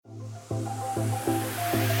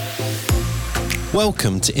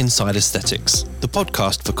Welcome to Inside Aesthetics, the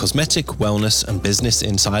podcast for cosmetic, wellness and business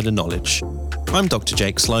insider knowledge. I'm Dr.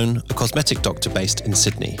 Jake Sloan, a cosmetic doctor based in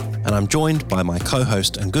Sydney, and I'm joined by my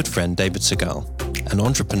co-host and good friend David Segal, an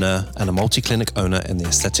entrepreneur and a multi-clinic owner in the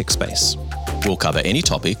aesthetic space. We'll cover any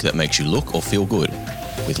topic that makes you look or feel good,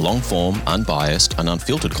 with long-form, unbiased and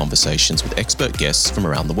unfiltered conversations with expert guests from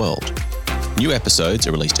around the world. New episodes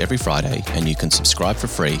are released every Friday, and you can subscribe for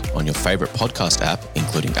free on your favourite podcast app,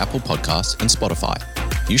 including Apple Podcasts and Spotify.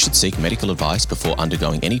 You should seek medical advice before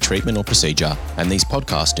undergoing any treatment or procedure, and these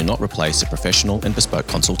podcasts do not replace a professional and bespoke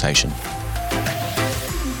consultation.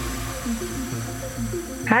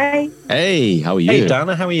 Hi. Hey, how are you? Hey,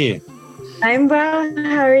 Dana, how are you? I'm well.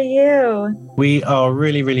 How are you? We are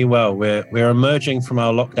really, really well. We're emerging from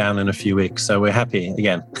our lockdown in a few weeks, so we're happy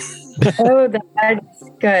again. Oh, that's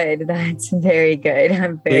good. That's very good.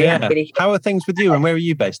 I'm very happy to hear. How are things with you, and where are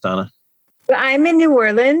you based, Dana? I'm in New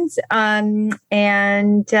Orleans, and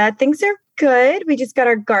things are good. We just got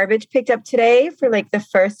our garbage picked up today for like the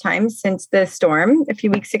first time since the storm a few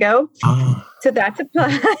weeks ago. Oh. So that's a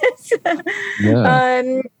plus.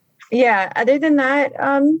 Yeah. Other than that,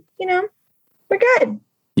 we're good.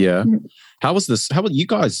 Yeah. How was this? How will you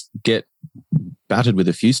guys get battered with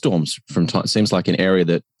a few storms from time? It seems like an area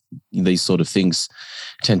that these sort of things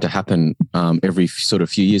tend to happen every sort of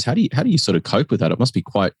few years. How do you sort of cope with that? It must be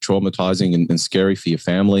quite traumatizing and scary for your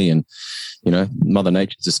family. And, you know, Mother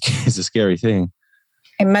Nature is a scary thing.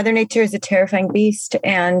 And Mother Nature is a terrifying beast.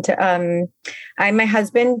 And my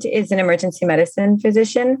husband is an emergency medicine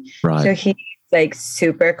physician. Right. So he's like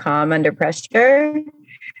super calm under pressure.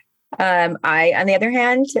 I, on the other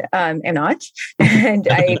hand, am not. And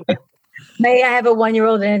I have a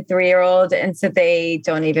 1-year-old and a 3-year-old, and so they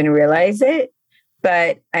don't even realize it.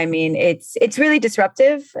 But I mean, it's really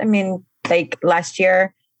disruptive. I mean, like last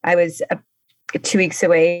year, I was 2 weeks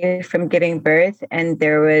away from giving birth, and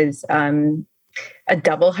there was a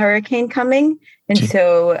double hurricane coming, and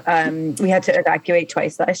so we had to evacuate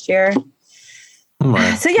twice last year.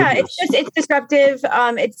 So yeah, it's disruptive.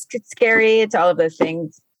 It's scary. It's all of those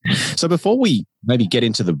things. So before we maybe get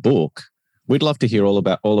into the book, we'd love to hear all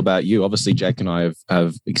about you. Obviously, Jake and I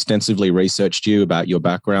have extensively researched you, about your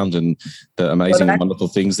background and the amazing and wonderful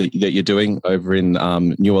things that you're doing over in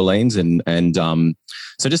New Orleans. And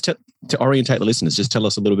so just to orientate the listeners, just tell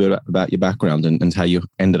us a little bit about your background and how you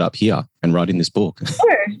ended up here and writing this book.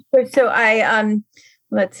 Sure. So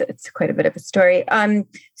it's quite a bit of a story.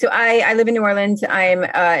 So I live in New Orleans. I'm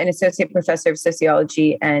an associate professor of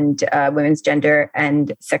sociology and women's gender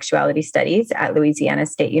and sexuality studies at Louisiana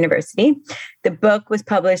State University. The book was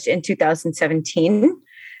published in 2017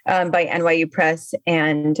 by NYU Press,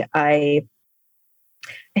 and I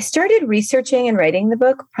started researching and writing the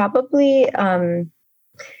book probably about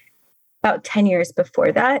 10 years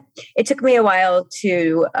before that. It took me a while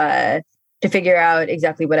to figure out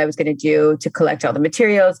exactly what I was going to do, to collect all the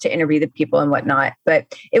materials, to interview the people and whatnot.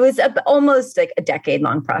 But it was almost like a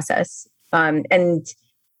decade-long process. And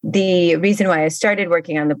the reason why I started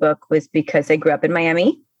working on the book was because I grew up in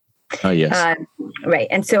Miami. Oh, yes. Right.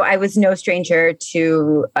 And so I was no stranger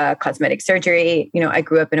to cosmetic surgery. You know, I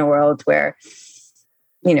grew up in a world where,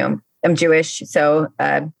 you know, I'm Jewish. So,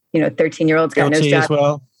 13-year-olds got nose jobs. As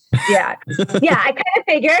well. Yeah. I kind of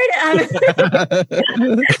figured.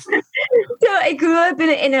 So I grew up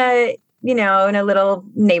in a little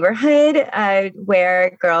neighborhood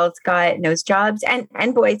where girls got nose jobs and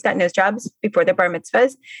boys got nose jobs before their bar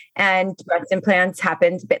mitzvahs, and breast implants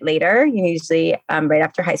happened a bit later, usually right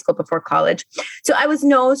after high school, before college. So I was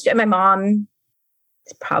my mom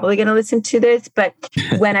is probably going to listen to this, but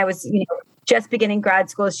when I was, just beginning grad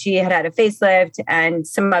school, she had a facelift and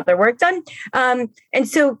some other work done. And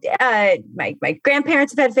so my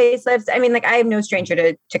grandparents have had facelifts. I mean, like, I am no stranger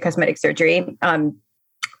to cosmetic surgery.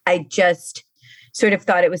 I just sort of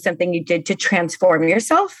thought it was something you did to transform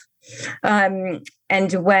yourself. And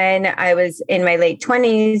when I was in my late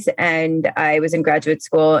 20s and I was in graduate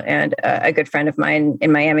school, and a good friend of mine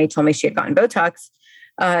in Miami told me she had gotten Botox,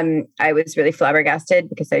 I was really flabbergasted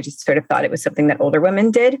because I just sort of thought it was something that older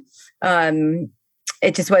women did.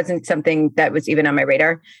 It just wasn't something that was even on my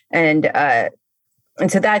radar. And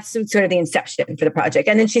so that's sort of the inception for the project.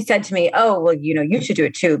 And then she said to me, oh, well, you should do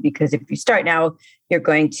it too, because if you start now, you're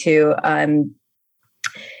going to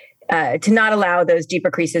not allow those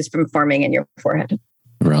deeper creases from forming in your forehead.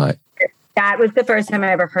 Right. That was the first time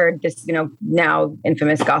I ever heard this, now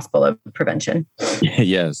infamous gospel of prevention.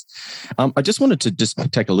 Yes. I just wanted to just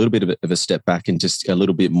take a little bit of a step back and just a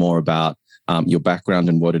little bit more about your background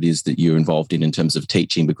and what it is that you're involved in terms of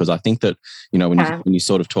teaching, because I think that, when you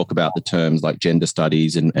sort of talk about the terms like gender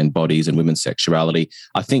studies and bodies and women's sexuality,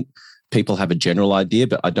 I think people have a general idea,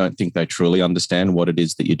 but I don't think they truly understand what it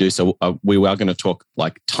is that you do. So we are going to talk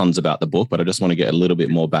like tons about the book, but I just want to get a little bit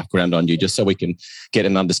more background on you just so we can get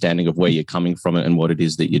an understanding of where you're coming from and what it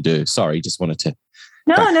is that you do. Sorry, just wanted to.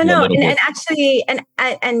 No. And actually,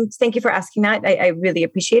 and thank you for asking that. I really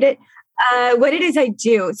appreciate it. What it is I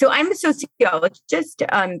do. So I'm a sociologist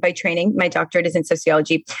by training. My doctorate is in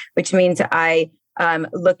sociology, which means I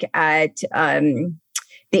look at the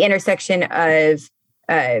intersection of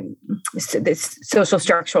the social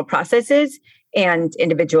structural processes and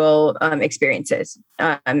individual experiences.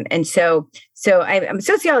 And so I'm a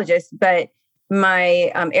sociologist, but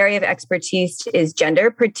my area of expertise is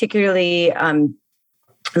gender, particularly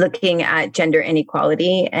looking at gender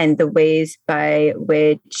inequality and the ways by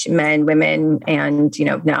which men, women, and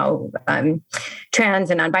now trans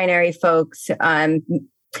and non-binary folks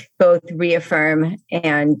both reaffirm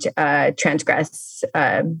and transgress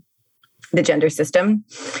the gender system.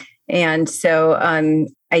 And so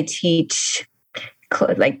I teach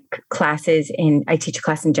classes I teach a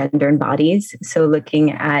class in gender and bodies. So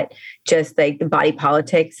looking at just like the body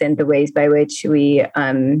politics and the ways by which we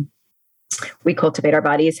cultivate our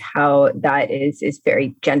bodies, how that is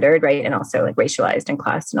very gendered, right? And also like racialized and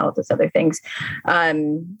classed and all of those other things.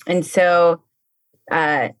 And so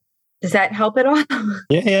does that help at all?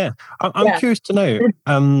 Yeah. I'm curious to know.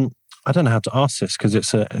 I don't know how to ask this because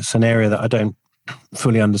it's an area that I don't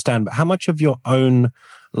fully understand, but how much of your own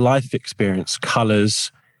life experience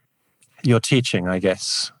colors your teaching, I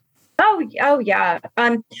guess? Oh yeah.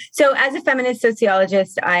 So as a feminist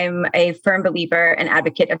sociologist, I'm a firm believer and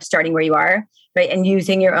advocate of starting where you are, right? And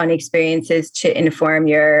using your own experiences to inform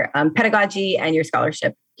your pedagogy and your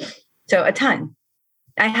scholarship. So a ton.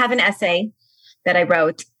 I have an essay that I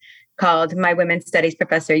wrote called "My Women's Studies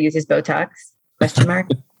Professor Uses Botox?" ?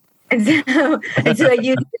 And so I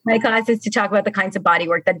use my classes to talk about the kinds of body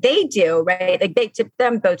work that they do, right? Like to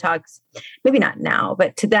them, Botox, maybe not now,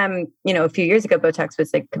 but to them, a few years ago, Botox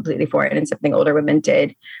was like completely foreign and something older women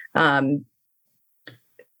did. But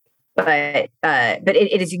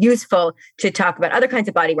it is useful to talk about other kinds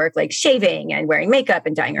of body work, like shaving and wearing makeup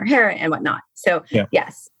and dyeing her hair and whatnot. So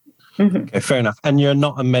yes. Mm-hmm. Okay, fair enough. And you're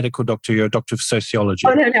not a medical doctor, you're a doctor of sociology.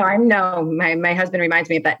 Oh, no. My husband reminds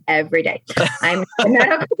me of that every day. I'm a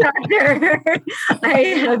medical doctor. I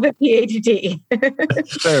have a PhD.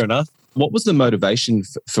 Fair enough. What was the motivation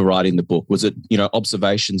for writing the book? Was it,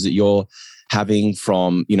 observations that you're having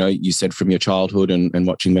from, you said from your childhood and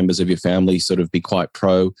watching members of your family sort of be quite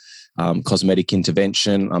pro cosmetic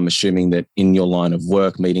intervention? I'm assuming that in your line of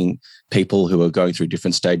work, meeting people who are going through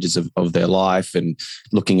different stages of their life and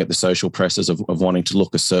looking at the social pressures of wanting to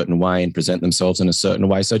look a certain way and present themselves in a certain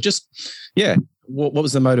way. So just, what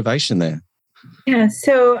was the motivation there? Yeah.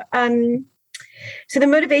 So the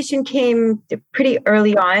motivation came pretty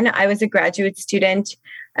early on. I was a graduate student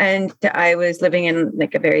and I was living in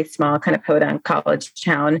like a very small kind of podunk college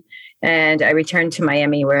town. And I returned to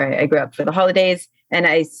Miami where I grew up for the holidays. And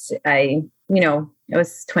I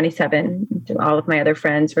was 27. All of my other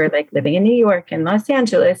friends were like living in New York and Los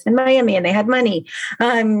Angeles and Miami, and they had money.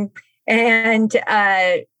 And one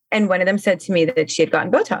of them said to me that she had gotten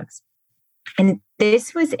Botox. And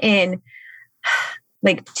this was in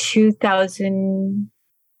like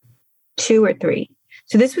 2002 or 3.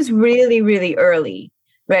 So this was really, really early.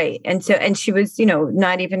 Right. And she was,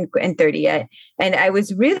 not even in 30 yet. And I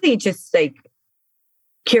was really just like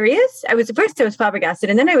curious. I was flabbergasted.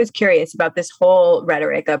 And then I was curious about this whole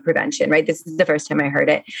rhetoric of prevention, right? This is the first time I heard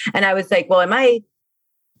it. And I was like, well, am I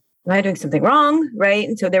doing something wrong? Right.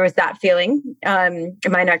 And so there was that feeling. Am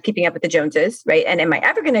I not keeping up with the Joneses? Right. And am I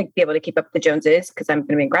ever going to be able to keep up with the Joneses? Because I'm going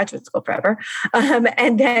to be in graduate school forever.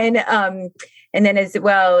 And then as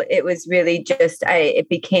well, it was really just, it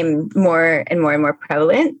became more and more and more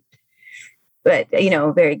prevalent, but,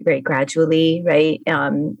 very, very gradually. Right.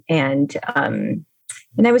 And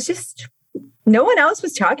I was just, no one else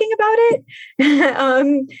was talking about it.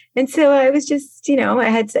 And so I was just, I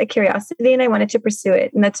had a curiosity and I wanted to pursue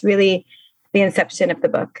it. And that's really the inception of the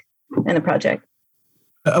book and the project.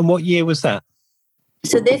 And what year was that?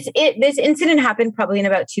 So this incident happened probably in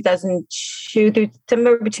about 2002, through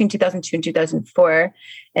somewhere between 2002 and 2004.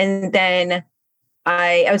 And then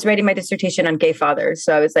I was writing my dissertation on gay fathers.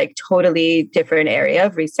 So I was like totally different area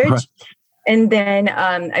of research. Right. And then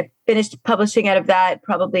I finished publishing out of that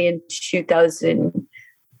probably in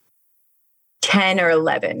 2010 or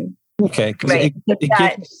 11. Okay. Right. It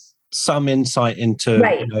gives some insight into,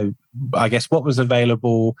 right. I guess what was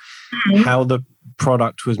available, how the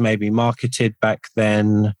product was maybe marketed back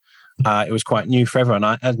then. It was quite new for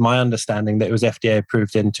everyone. As my understanding that it was FDA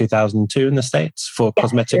approved in 2002 in the States for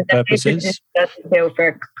cosmetic purposes.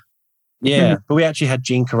 Yeah, but we actually had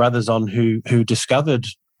Jean Carruthers on who discovered.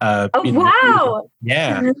 Wow!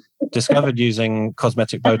 Discovered using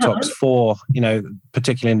cosmetic Botox for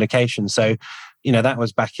particular indications. So, that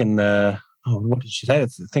was back in the what did she say? I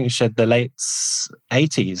think she said the late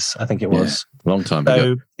 80s. I think it was long time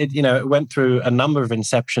ago. So it went through a number of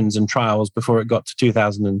inceptions and trials before it got to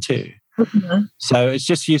 2002. Mm-hmm. So it's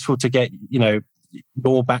just useful to get your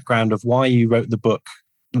background of why you wrote the book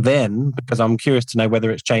then, because I'm curious to know whether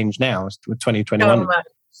it's changed now with 2021.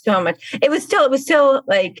 So much. It was still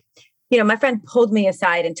like, my friend pulled me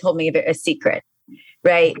aside and told me a secret,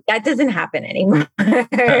 right? That doesn't happen anymore.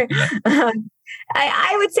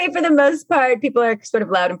 I would say for the most part, people are sort of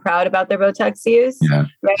loud and proud about their Botox use,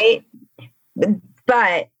 right?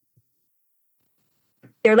 But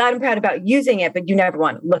they're loud and proud about using it, but you never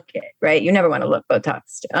want to look it, right? You never want to look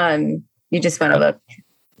Botoxed. You just want to look.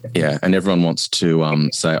 Yeah, and everyone wants to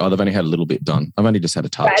say, "Oh, they've only had a little bit done. I've only just had a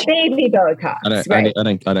touch." Baby Botox.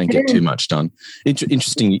 I don't get too much done.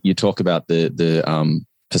 Interesting. You talk about the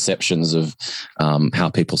perceptions of how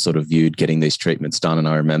people sort of viewed getting these treatments done, and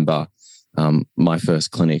I remember my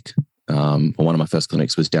first clinic, or one of my first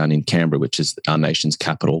clinics, was down in Canberra, which is our nation's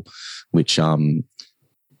capital, which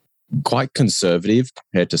quite conservative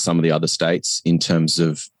compared to some of the other states in terms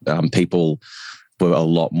of people were a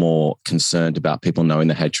lot more concerned about people knowing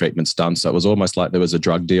they had treatments done. So it was almost like there was a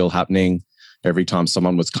drug deal happening. Every time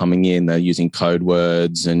someone was coming in, they're using code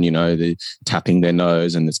words and, they're tapping their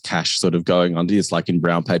nose and there's cash sort of going on. It's like in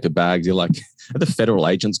brown paper bags. You're like, are the federal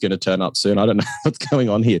agents going to turn up soon? I don't know what's going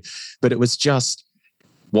on here. But it was just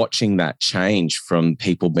watching that change from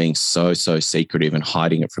people being so secretive and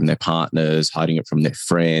hiding it from their partners, hiding it from their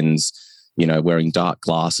friends, wearing dark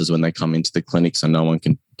glasses when they come into the clinic so no one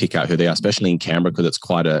can pick out who they are, especially in Canberra because it's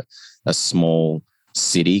quite a small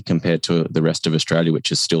city compared to the rest of Australia,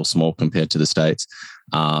 which is still small compared to the States.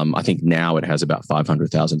 I think now it has about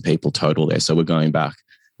 500,000 people total there. So we're going back,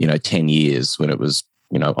 10 years when it was,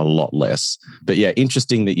 a lot less. But yeah,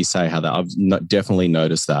 interesting that you say how that. I've definitely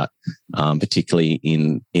noticed that, particularly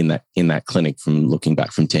in that clinic from looking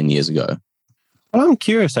back from 10 years ago. Well, I'm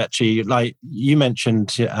curious, actually, like you mentioned,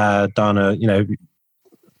 Dana,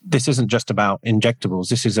 this isn't just about injectables.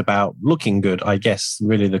 This is about looking good, I guess,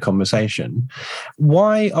 really the conversation.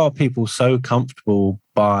 Why are people so comfortable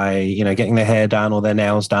by, getting their hair done or their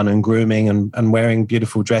nails done and grooming and wearing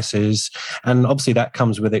beautiful dresses? And obviously that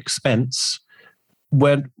comes with expense.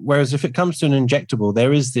 Whereas if it comes to an injectable,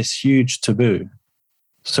 there is this huge taboo.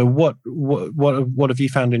 So what have you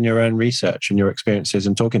found in your own research and your experiences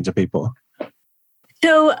and talking to people?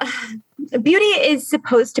 So beauty is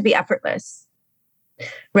supposed to be effortless,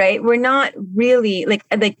 right? We're not really like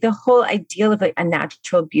the whole ideal of like a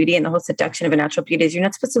natural beauty and the whole seduction of a natural beauty is you're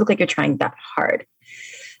not supposed to look like you're trying that hard,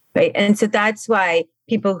 right? And so that's why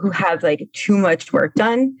people who have like too much work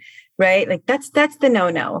done, right? Like that's the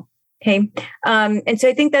no-no, okay? And so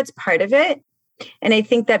I think that's part of it. And I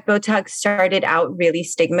think that Botox started out really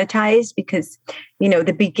stigmatized because,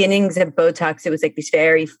 the beginnings of Botox, it was like these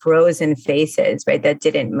very frozen faces, right, that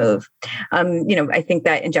didn't move. I think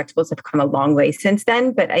that injectables have come a long way since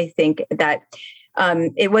then, but I think that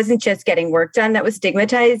it wasn't just getting work done that was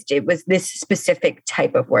stigmatized. It was this specific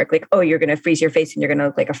type of work, like, oh, you're going to freeze your face and you're going to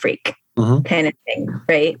look like a freak kind of thing,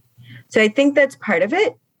 right? So I think that's part of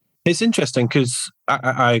it. It's interesting because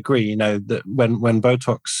I agree, that when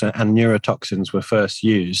Botox and neurotoxins were first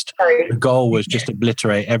used, the goal was just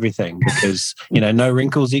obliterate everything because, no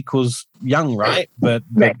wrinkles equals young, right? But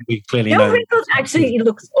we clearly know. No wrinkles actually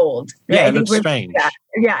looks old. Right? Yeah, it looks strange.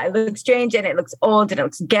 Yeah, it looks strange and it looks old and it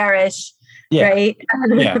looks garish, right?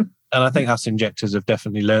 Yeah. And I think us injectors have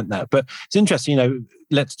definitely learned that. But it's interesting,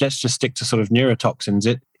 let's just stick to sort of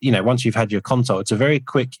neurotoxins. Once you've had your consult, it's a very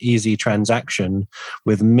quick, easy transaction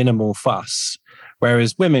with minimal fuss.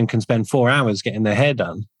 Whereas women can spend 4 hours getting their hair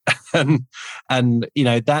done. and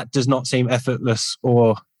that does not seem effortless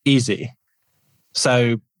or easy.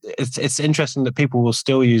 So it's interesting that people will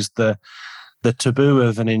still use the taboo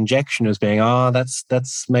of an injection as being,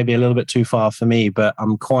 that's maybe a little bit too far for me, but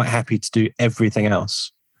I'm quite happy to do everything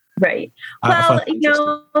else. Right. Well,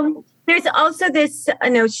 there's also this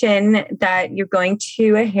notion that you're going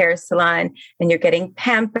to a hair salon and you're getting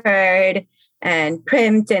pampered and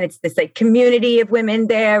primed, and it's this like community of women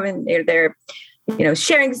there, and they're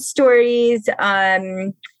sharing stories.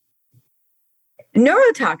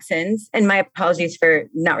 Neurotoxins, and my apologies for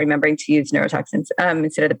not remembering to use neurotoxins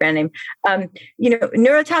instead of the brand name.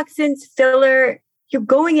 Neurotoxins, filler. You're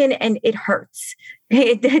going in and it hurts.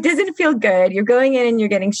 It doesn't feel good. You're going in and you're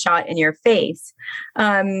getting shot in your face.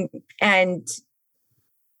 And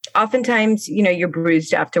oftentimes, you're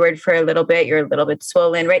bruised afterward for a little bit, you're a little bit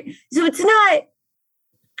swollen, right? So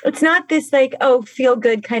it's not this like, oh, feel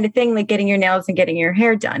good kind of thing, like getting your nails and getting your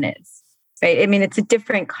hair done is, right? I mean, it's a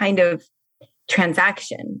different kind of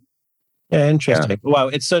transaction. Yeah, interesting. Yeah. Well,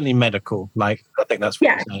 it's certainly medical. Like, I think that's what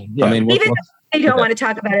you're saying. Yeah. I mean, even though they don't want to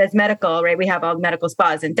talk about it as medical, right? We have all medical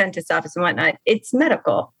spas and dentist office and whatnot. It's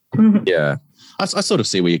medical. Yeah. I sort of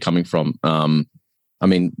see where you're coming from. I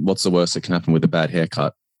mean, what's the worst that can happen with a bad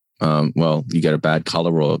haircut? Well, you get a bad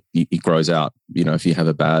color or it grows out. If you have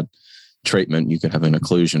a bad treatment, you could have an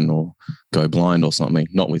occlusion or go blind or something,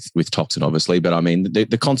 not with toxin, obviously. But I mean,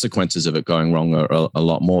 the consequences of it going wrong are a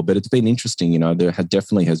lot more. But it's been interesting, there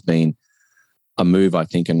definitely has been a move, I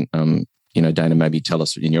think, and, Dana, maybe tell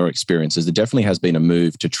us in your experiences, there definitely has been a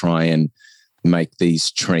move to try and make these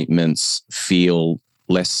treatments feel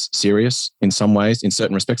less serious in some ways, in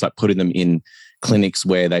certain respects, like putting them in clinics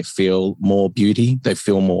where they feel more beauty, they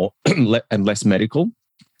feel more and less medical.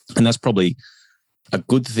 And that's probably a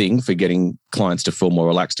good thing for getting clients to feel more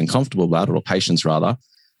relaxed and comfortable about it, or patients rather.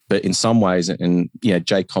 But in some ways, and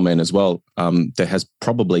Jake comment as well, there has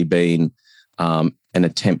probably been an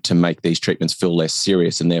attempt to make these treatments feel less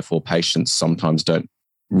serious, and therefore patients sometimes don't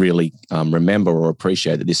really remember or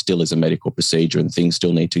appreciate that this still is a medical procedure and things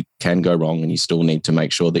still can go wrong, and you still need to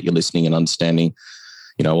make sure that you're listening and understanding,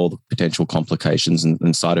 all the potential complications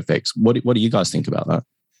and side effects. What do you guys think about that?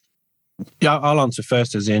 Yeah, I'll answer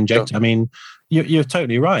first as the injector. Sure. I mean, you're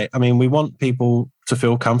totally right. I mean, we want people to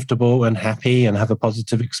feel comfortable and happy and have a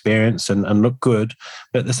positive experience and look good.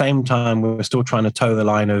 But at the same time, we're still trying to toe the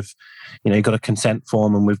line of, you've got a consent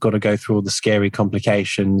form and we've got to go through all the scary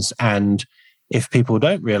complications. And if people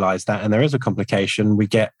don't realize that and there is a complication, we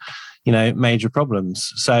get, major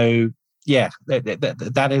problems. So yeah,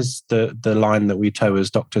 that is the line that we toe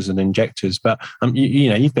as doctors and injectors. But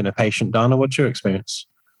you've been a patient, Dana. What's your experience?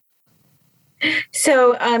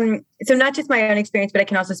 So not just my own experience, but I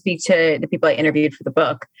can also speak to the people I interviewed for the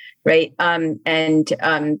book, right? And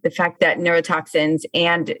the fact that neurotoxins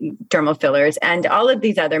and dermal fillers and all of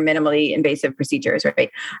these other minimally invasive procedures,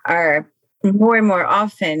 right, are more and more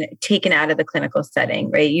often taken out of the clinical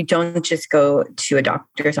setting, right? You don't just go to a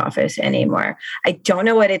doctor's office anymore. I don't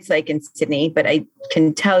know what it's like in Sydney, but I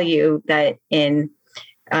can tell you that in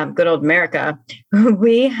good old America,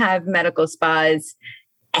 we have medical spas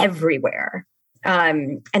everywhere.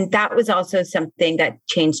 And that was also something that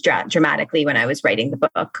changed dramatically when I was writing the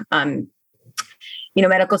book.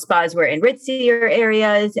 Medical spas were in ritzier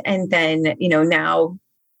areas. And then, now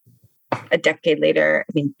a decade later,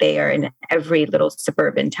 I mean, they are in every little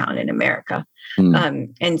suburban town in America. They're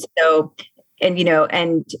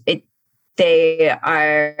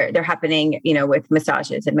happening, with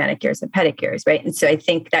massages and manicures and pedicures. Right. And so I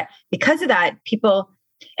think that because of that, people,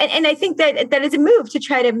 and I think that is a move to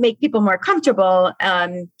try to make people more comfortable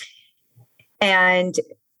and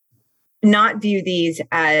not view these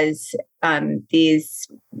as these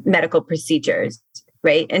medical procedures,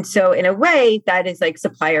 right? And so in a way, that is like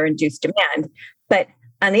supplier-induced demand. But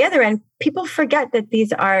on the other end, people forget that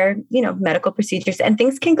these are, medical procedures and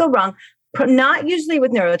things can go wrong, not usually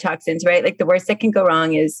with neurotoxins, right? Like the worst that can go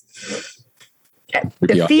wrong is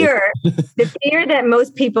the fear that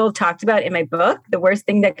most people talked about in my book. The worst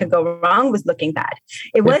thing that could go wrong was looking bad.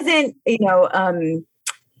 It wasn't, it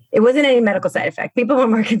wasn't any medical side effect. People were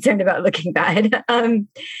more concerned about looking bad.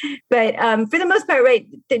 But for the most part, right,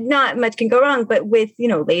 not much can go wrong. But with,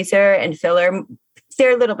 laser and filler,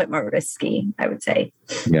 they're a little bit more risky, I would say.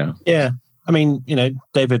 Yeah. Yeah. I mean,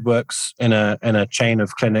 David works in a chain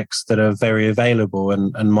of clinics that are very available.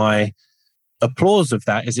 And my applause of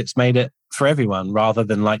that is it's made it for everyone rather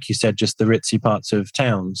than, like you said, just the ritzy parts of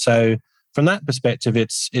town. So from that perspective,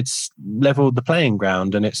 it's leveled the playing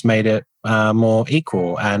ground and it's made it more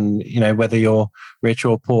equal. And, whether you're rich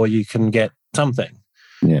or poor, you can get something.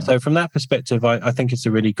 Yeah. So from that perspective, I think it's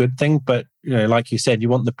a really good thing. But, like you said, you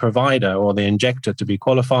want the provider or the injector to be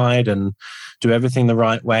qualified and do everything the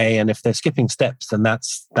right way. And if they're skipping steps, then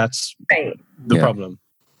that's right. The problem.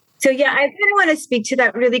 So, yeah, I kind of want to speak to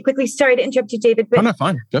that really quickly. Sorry to interrupt you, David. But no,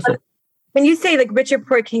 fine. Go for it. When you say like rich or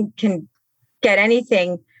poor can get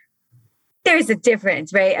anything, there's a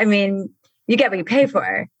difference, right? I mean, you get what you pay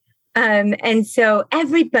for. And so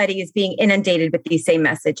everybody is being inundated with these same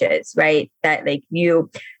messages, right? That like you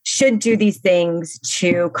should do these things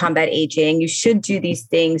to combat aging. You should do these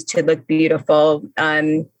things to look beautiful.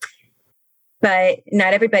 But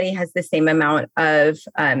not everybody has the same amount of,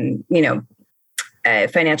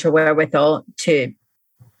 financial wherewithal to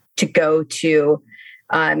go to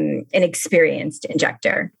an experienced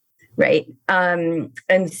injector, right? And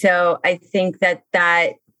so I think that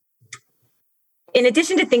in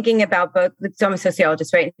addition to thinking about both, so I'm a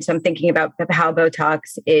sociologist, right? So I'm thinking about how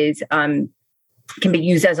Botox is can be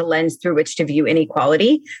used as a lens through which to view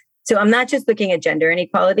inequality. So I'm not just looking at gender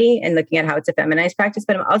inequality and looking at how it's a feminized practice,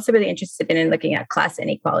 but I'm also really interested in looking at class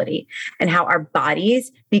inequality and how our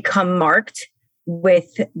bodies become marked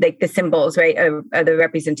with like the symbols, right, of the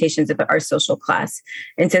representations of our social class.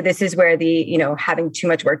 And so this is where the, having too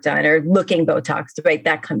much work done or looking Botoxed, right,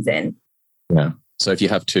 that comes in. Yeah. So if you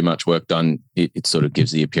have too much work done, it sort of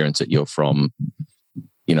gives the appearance that you're from,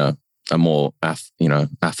 a more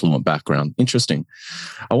affluent background. Interesting.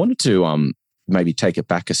 I wanted to maybe take it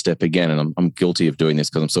back a step again, and I'm guilty of doing this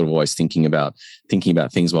because I'm sort of always thinking about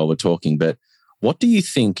things while we're talking. But what do you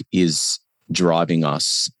think is driving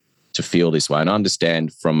us to feel this way? And I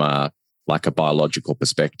understand from a biological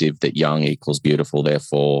perspective that young equals beautiful,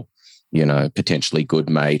 therefore, potentially good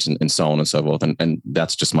mate and so on and so forth. And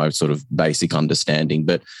that's just my sort of basic understanding.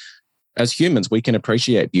 But as humans, we can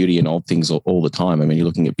appreciate beauty in old things all the time. I mean, you're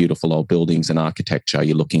looking at beautiful old buildings and architecture.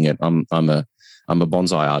 You're looking at, I'm a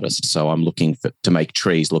bonsai artist, so I'm looking to make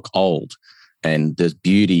trees look old. And there's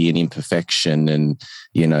beauty in imperfection and,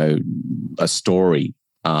 a story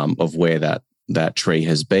of where that tree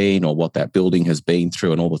has been or what that building has been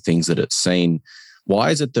through and all the things that it's seen. Why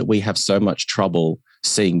is it that we have so much trouble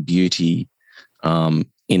seeing beauty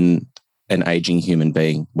in an aging human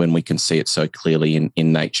being when we can see it so clearly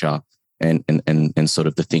in nature and sort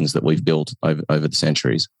of the things that we've built over the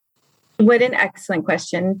centuries? What an excellent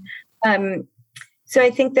question. So I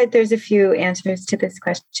think that there's a few answers to this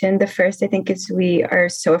question. The first, I think, is we are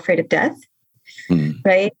so afraid of death,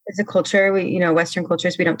 right? As a culture, Western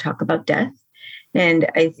cultures, we don't talk about death. And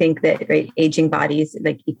I think that aging bodies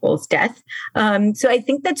equals death. So I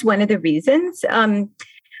think that's one of the reasons.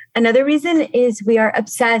 Another reason is we are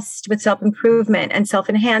obsessed with self-improvement and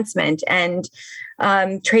self-enhancement and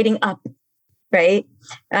trading up, right?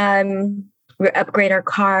 We upgrade our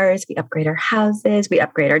cars, we upgrade our houses, we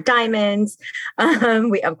upgrade our diamonds,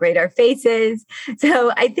 we upgrade our faces.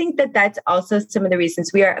 So I think that that's also some of the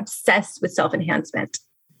reasons we are obsessed with self-enhancement.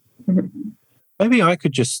 Maybe I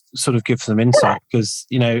could just sort of give some insight because,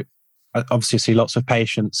 I obviously see lots of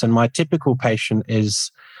patients, and my typical patient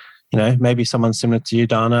is, maybe someone similar to you,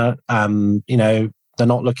 Dana. They're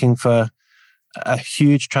not looking for a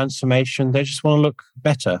huge transformation. They just want to look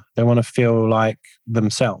better. They want to feel like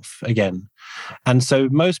themselves again. And so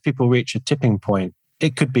most people reach a tipping point.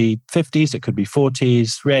 It could be 50s, it could be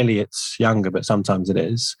 40s. Rarely it's younger, but sometimes it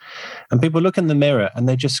is. And people look in the mirror and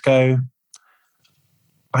they just go,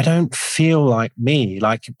 I don't feel like me.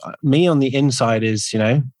 Like me on the inside is,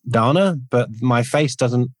 Dana, but my face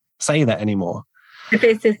doesn't say that anymore. Your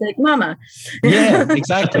face is like mama. Yeah,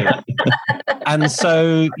 exactly. And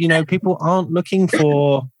so, people aren't looking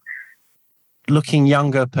for looking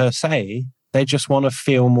younger per se. They just want to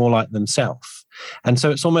feel more like themselves. And so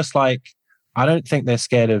it's almost like, I don't think they're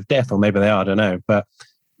scared of death, or maybe they are, I don't know, but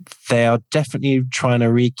they are definitely trying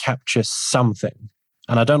to recapture something.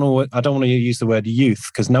 And I don't want to use the word youth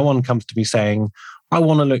because no one comes to me saying, I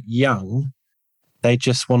want to look young. They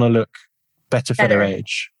just want to look better for their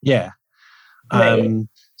age. Yeah. Right.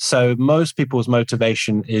 So most people's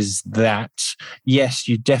motivation is that, yes,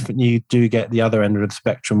 you definitely do get the other end of the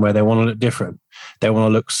spectrum where they want to look different. They want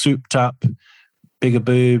to look souped up, bigger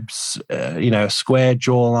boobs, a square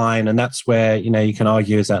jawline. And that's where, you can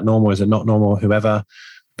argue, is that normal? Is it not normal? Whoever.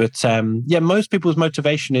 But most people's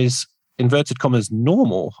motivation is, inverted commas,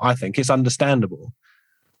 normal. I think it's understandable.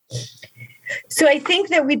 So I think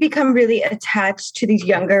that we become really attached to these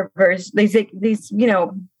younger versions,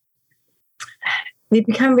 we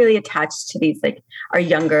become really attached to these, our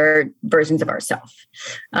younger versions of ourselves.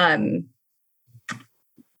 And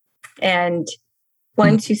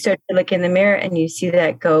once you start to look in the mirror and you see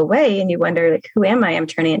that go away and you wonder, who am I? I'm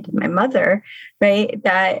turning into my mother, right?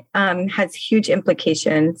 That has huge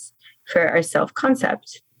implications for our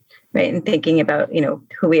self-concept, right? And thinking about,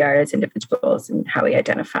 who we are as individuals and how we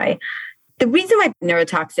identify. The reason why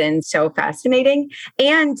neurotoxin is so fascinating,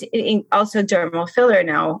 and also dermal filler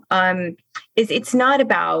now, is it's not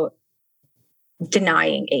about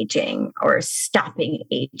denying aging or stopping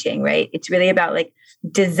aging, right? It's really about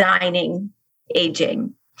designing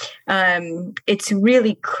aging. It's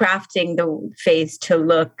really crafting the face to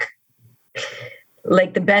look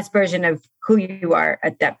like the best version of who you are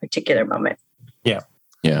at that particular moment. Yeah.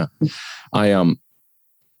 Yeah. I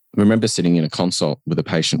remember sitting in a consult with a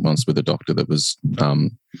patient once with a doctor that was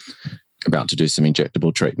about to do some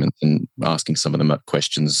injectable treatment and asking some of the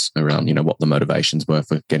questions around, what the motivations were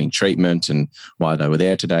for getting treatment and why they were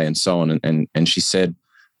there today and so on. And she said,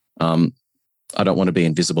 I don't want to be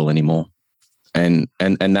invisible anymore. And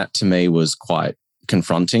that to me was quite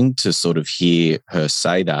confronting to sort of hear her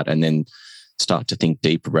say that, and then start to think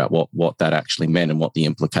deeper about what that actually meant and what the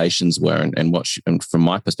implications were. And from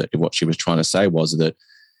my perspective, what she was trying to say was that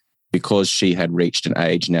because she had reached an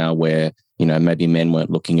age now where, maybe men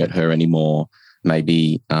weren't looking at her anymore,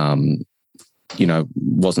 maybe,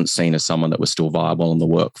 wasn't seen as someone that was still viable in the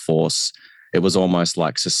workforce. It was almost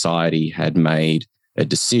like society had made a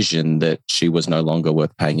decision that she was no longer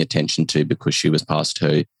worth paying attention to because she was past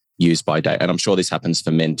her use by date. And I'm sure this happens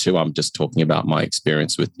for men too. I'm just talking about my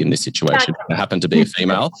experience in this situation. I happen to be a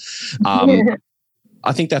female.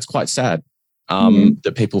 I think that's quite sad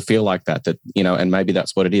that people feel like that, and maybe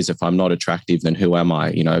that's what it is. If I'm not attractive, then who am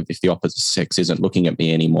I? If the opposite sex isn't looking at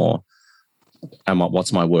me anymore,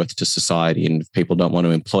 what's my worth to society? And if people don't want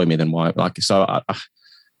to employ me, then why?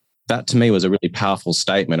 That to me was a really powerful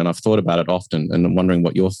statement. And I've thought about it often, and I'm wondering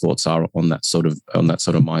what your thoughts are on that sort of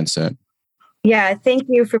mindset. Yeah, thank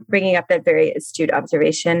you for bringing up that very astute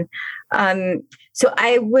observation. So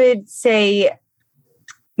I would say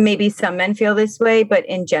maybe some men feel this way, but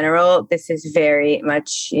in general, this is very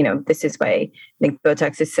much, this is why I think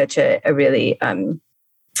Botox is such a really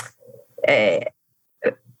a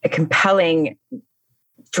compelling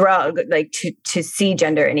drug, like to see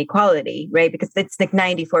gender inequality, right? Because it's like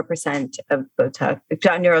 94% of Botox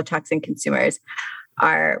neurotoxin consumers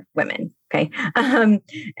are women. Okay. And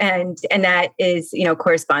that is,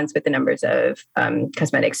 corresponds with the numbers of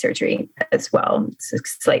cosmetic surgery as well. It's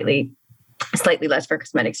slightly less for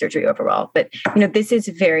cosmetic surgery overall. But, this is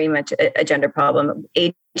very much a gender problem.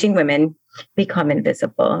 Aging women become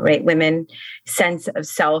invisible, right? Women's sense of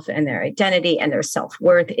self and their identity and their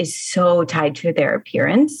self-worth is so tied to their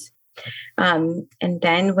appearance. And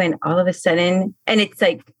then when all of a sudden, and it's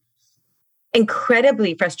like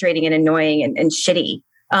incredibly frustrating and annoying and shitty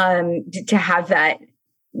to have that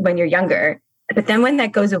when you're younger. But then when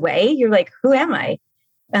that goes away, you're like, who am I?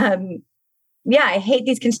 I hate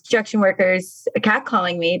these construction workers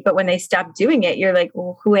catcalling me, but when they stop doing it, you're like,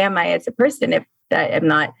 well, who am I as a person if I'm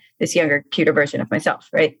not this younger, cuter version of myself,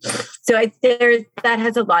 right? So that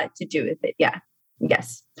has a lot to do with it. Yeah.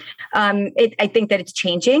 Yes. I think that it's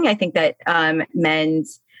changing. I think that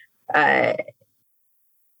men's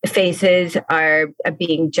faces are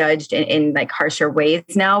being judged in like harsher ways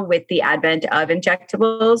now with the advent of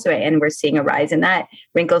injectables, right? And we're seeing a rise in that.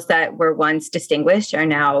 Wrinkles that were once distinguished are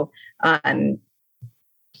now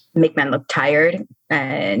make men look tired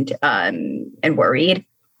and worried,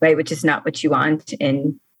 right? Which is not what you want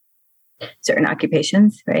in certain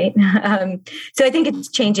occupations, right? So I think it's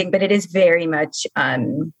changing, but it is very much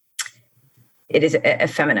it is a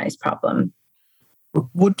feminized problem.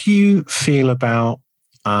 What do you feel about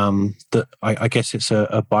I guess it's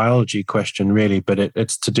a biology question, really, but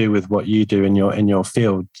it's to do with what you do in your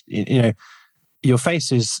field. Your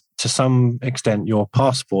face is to some extent your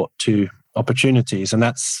passport to opportunities, and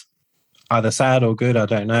that's either sad or good. I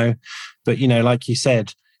don't know, but like you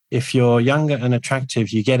said, if you're younger and attractive,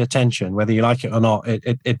 you get attention, whether you like it or not.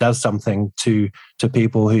 It does something to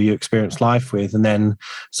people who you experience life with, and then at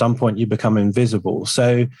some point you become invisible.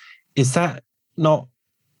 So, is that not,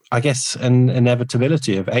 I guess, an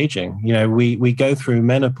inevitability of aging? We go through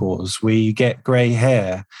menopause, we get grey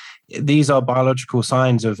hair. These are biological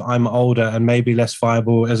signs of I'm older and maybe less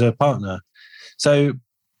viable as a partner. So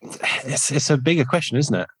it's a bigger question,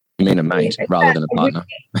 isn't it? You mean a mate rather than a partner?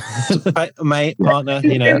 A mate, partner,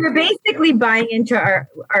 We're basically buying into our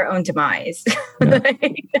own demise.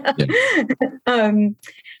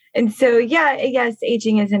 And so, yes,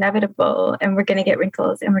 aging is inevitable, and we're going to get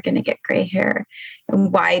wrinkles and we're going to get gray hair.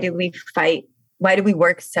 And why do we fight? Why do we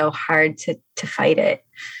work so hard to fight it?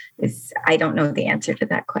 I don't know the answer to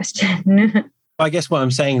that question. I guess what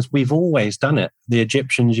I'm saying is we've always done it. The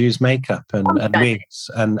Egyptians used makeup and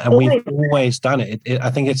wigs, and we've always done it.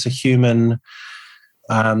 I think it's a human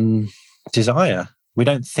desire. We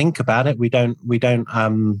don't think about it. We don't.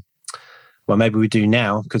 Well, maybe we do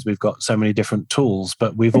now because we've got so many different tools,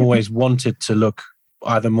 but we've always wanted to look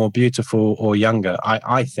either more beautiful or younger,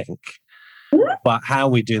 I think. But how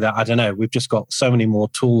we do that, I don't know. We've just got so many more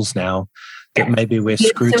tools now that maybe we're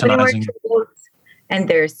scrutinizing. And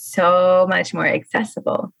they're so much more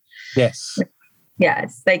accessible. Yes.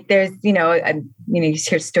 Yes. Like there's, you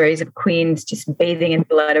hear stories of queens just bathing in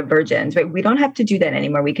blood of virgins, right? We don't have to do that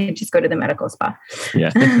anymore. We can just go to the medical spa.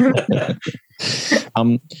 Yeah.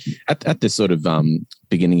 At this sort of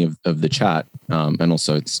beginning of the chat, and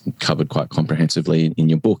also it's covered quite comprehensively in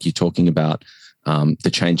your book, you're talking about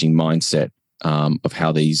the changing mindset of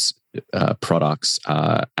how these products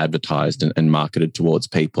are advertised and marketed towards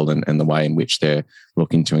people, and the way in which they're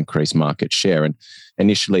looking to increase market share. And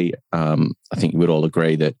initially, I think you would all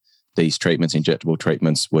agree that these treatments, injectable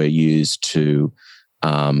treatments, were used to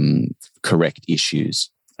correct issues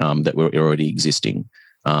that were already existing.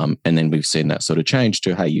 And then we've seen that sort of change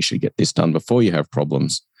to, hey, you should get this done before you have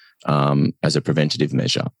problems as a preventative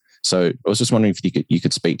measure. So I was just wondering if you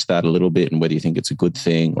could speak to that a little bit, and whether you think it's a good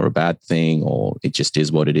thing or a bad thing, or it just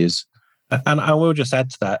is what it is. And I will just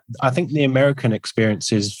add to that, I think the American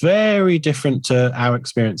experience is very different to our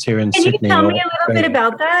experience here in Sydney. Can you tell me a little bit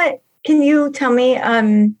about that? Can you tell me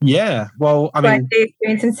yeah, well, I mean, what the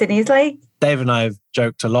experience in Sydney is like? Dave and I have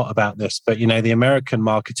joked a lot about this, but, the American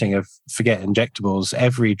marketing of, forget injectables,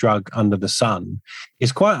 every drug under the sun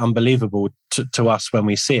is quite unbelievable to us when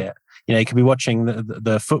we see it. You could be watching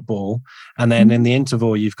the football, and then in the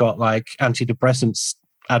interval, you've got like antidepressants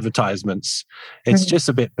advertisements. It's just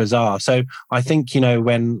a bit bizarre. So I think,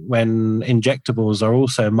 when injectables are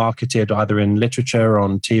also marketed either in literature or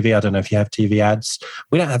on TV, I don't know if you have TV ads,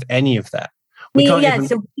 we don't have any of that.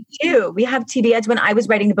 So we do. We have TV ads. When I was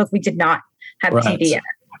writing the book, we did not have TV ads.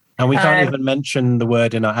 And we can't even mention the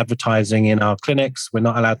word in our advertising in our clinics. We're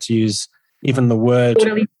not allowed to use even the word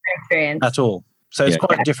at all. So it's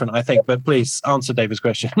quite different, I think. But please answer David's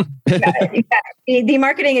question. Exactly. The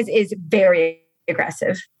marketing is very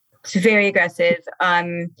aggressive. It's very aggressive.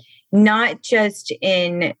 Not just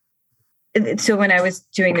in. So when I was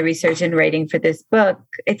doing the research and writing for this book,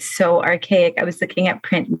 it's so archaic. I was looking at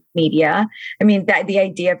print media. I mean, that the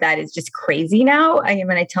idea of that is just crazy now. I mean,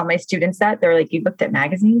 when I tell my students that, they're like, "You looked at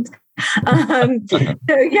magazines?" So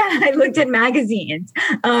yeah, I looked at magazines.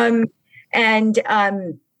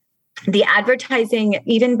 The advertising,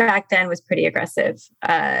 even back then, was pretty aggressive.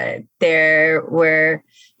 There were,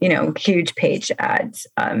 huge page ads.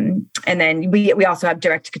 And then we also have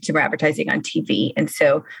direct consumer advertising on TV. And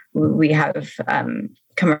so we have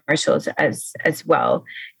commercials as well.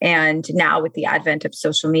 And now with the advent of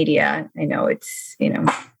social media, I know it's, and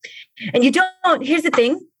here's the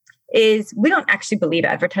thing is we don't actually believe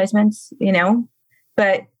advertisements,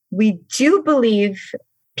 but we do believe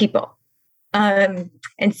people.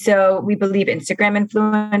 And so we believe Instagram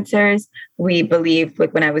influencers. We believe,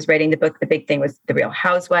 like when I was writing the book, the big thing was the Real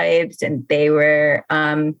Housewives, and they were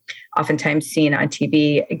oftentimes seen on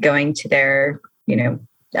TV going to their,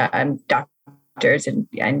 doctors and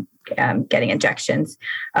getting injections.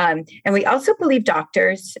 And we also believe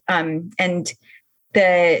doctors. And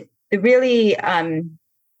the really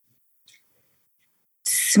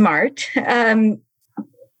smart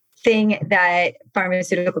thing that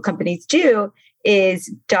pharmaceutical companies do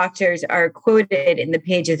is doctors are quoted in the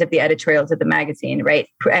pages of the editorials of the magazine, right?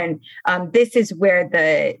 And this is where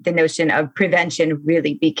the notion of prevention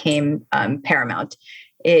really became paramount.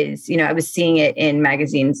 Is, I was seeing it in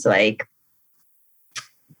magazines like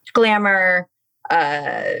Glamour,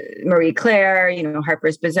 Marie Claire,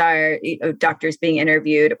 Harper's Bazaar, doctors being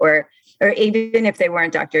interviewed, or even if they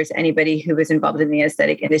weren't doctors, anybody who was involved in the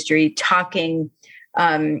aesthetic industry talking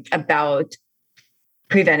about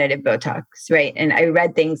preventative Botox, right? And I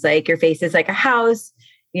read things like your face is like a house,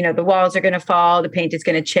 the walls are going to fall, the paint is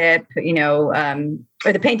going to chip, or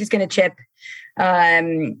the paint is going to chip,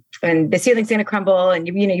 and the ceiling's going to crumble, and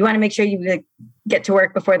you want to make sure you get to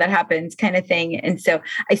work before that happens, kind of thing. And so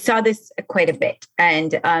I saw this quite a bit,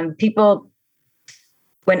 and people.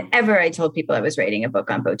 Whenever I told people I was writing a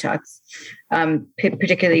book on Botox,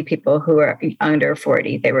 particularly people who are under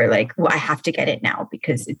 40, they were like, well, I have to get it now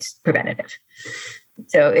because it's preventative.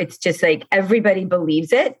 So it's just like everybody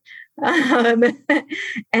believes it. And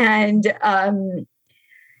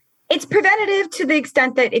it's preventative to the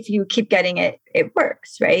extent that if you keep getting it, it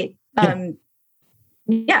works, right?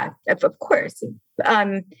 Yeah, of course.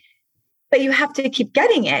 But you have to keep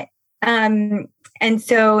getting it. And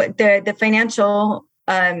so the financial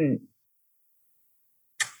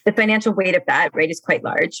weight of that, right, is quite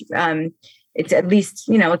large. It's at least,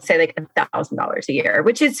 let's say like $1,000 a year,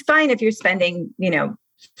 which is fine if you're spending,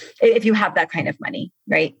 if you have that kind of money,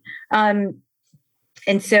 right? And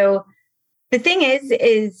so the thing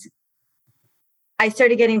is I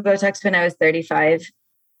started getting Botox when I was 35.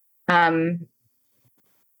 And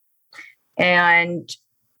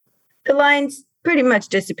the lines pretty much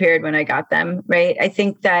disappeared when I got them, right? I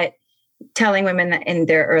think that telling women that in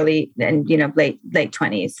their early and late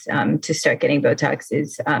 20s to start getting Botox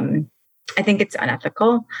is, I think it's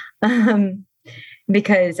unethical,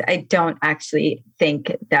 because I don't actually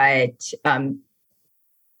think that.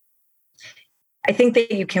 I think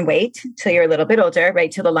that you can wait till you're a little bit older,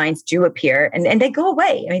 right? Till the lines do appear and they go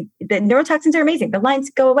away. I mean, the neurotoxins are amazing. The lines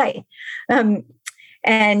go away. And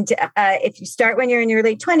if you start when you're in your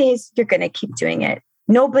late 20s, you're going to keep doing it.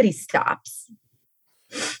 Nobody stops.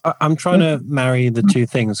 I'm trying to marry the two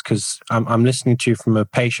things because I'm listening to you from a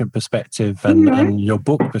patient perspective and your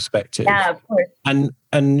book perspective. Yeah, of course.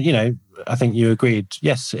 And you know, I think you agreed.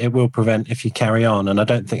 Yes, it will prevent if you carry on. And I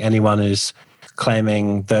don't think anyone is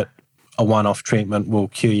claiming that a one-off treatment will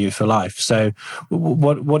cure you for life. So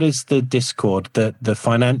what is the discord? The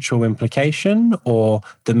financial implication or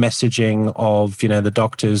the messaging of, you know, the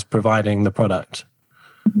doctors providing the product?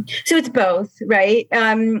 So it's both, right?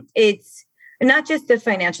 It's not just the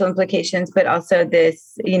financial implications, but also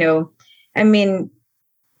this, you know, I mean,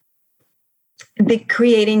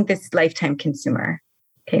 creating this lifetime consumer.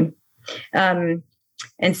 Okay.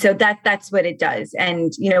 And so that's what it does.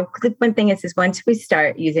 And, you know, the one thing is once we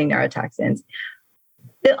start using neurotoxins,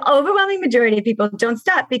 the overwhelming majority of people don't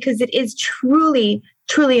stop because it is truly,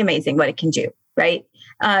 truly amazing what it can do. Right.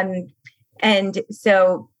 And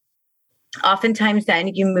so oftentimes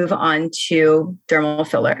then you move on to dermal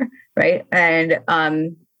filler, right? And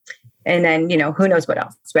then, you know, who knows what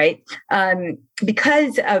else, right?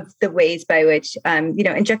 Because of the ways by which, you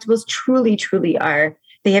know, injectables truly, truly are,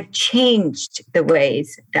 they have changed the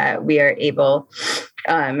ways that we are able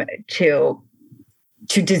to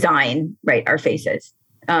design, right, our faces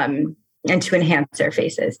and to enhance our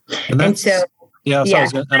faces. And so,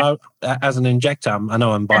 as an injector, I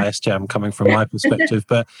know I'm biased here, I'm coming from my perspective,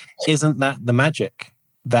 but isn't that the magic?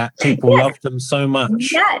 That people love them so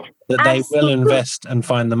much that they will invest and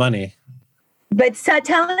find the money. But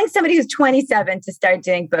telling somebody who's 27 to start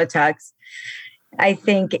doing Botox, I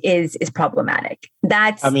think is problematic.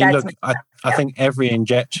 I think every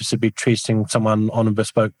injector should be treating someone on a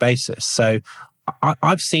bespoke basis. So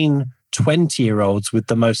I've seen 20-year-olds with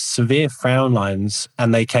the most severe frown lines,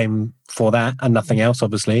 and they came for that and nothing else,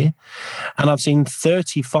 obviously. And I've seen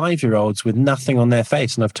 35-year-olds with nothing on their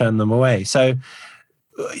face, and I've turned them away. So,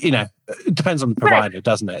 you know, it depends on the provider,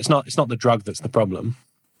 doesn't it? It's not the drug that's the problem.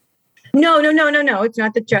 No. It's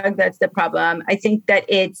not the drug that's the problem. I think that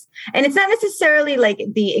it's not necessarily like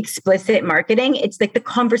the explicit marketing. It's like the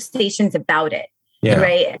conversations about it,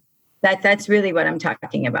 right? That's really what I'm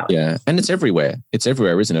talking about. Yeah. And it's everywhere. It's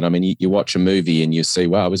everywhere, isn't it? I mean, you watch a movie and you see,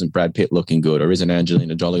 wow, isn't Brad Pitt looking good? Or isn't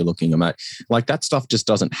Angelina Jolie looking amazing? Like that stuff just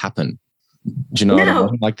doesn't happen. Do you know what I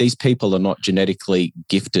mean? Like these people are not genetically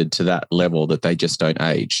gifted to that level that they just don't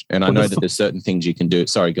age. And I know that there's certain things you can do.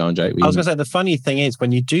 Sorry, go on, Jake. I was going to say, the funny thing is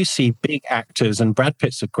when you do see big actors, and Brad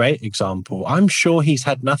Pitt's a great example, I'm sure he's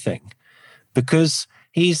had nothing because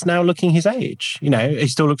he's now looking his age. You know, he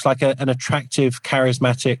still looks like an attractive,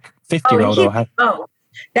 charismatic 50-year-old.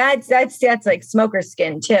 That's like smoker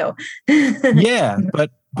skin too. Yeah, but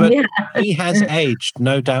he has aged,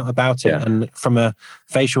 no doubt about it. Yeah. And from a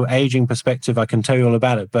facial aging perspective, I can tell you all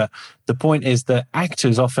about it. But the point is that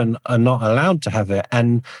actors often are not allowed to have it.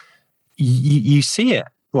 And you see it.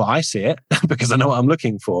 Well, I see it because I know what I'm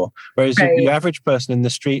looking for. Whereas the average person in the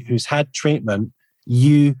street who's had treatment,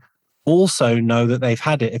 you also know that they've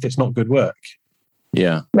had it if it's not good work.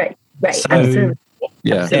 Yeah. Right. So, absolutely.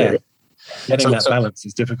 Yeah. Absolutely. Getting that balance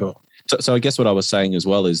is difficult. So I guess what I was saying as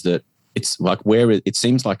well is that it's like it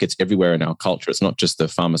seems like it's everywhere in our culture. It's not just the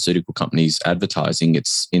pharmaceutical companies advertising.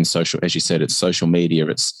 It's in social, as you said, it's social media.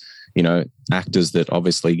 It's, you know, actors that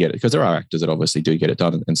obviously get it, because there are actors that obviously do get it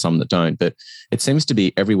done and some that don't. But it seems to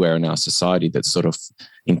be everywhere in our society that's sort of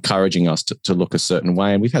encouraging us to look a certain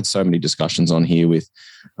way. And we've had so many discussions on here with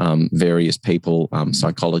various people,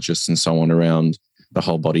 psychologists and so on, around the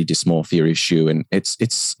whole body dysmorphia issue. And it's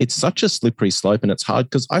such a slippery slope, and it's hard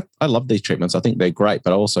because I love these treatments. I think they're great,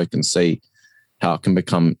 but I also can see how it can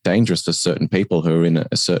become dangerous for certain people who are in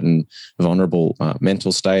a certain vulnerable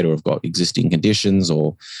mental state or have got existing conditions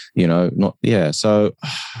or, you know, not. Yeah. So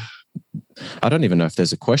I don't even know if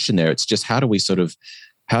there's a question there. It's just how do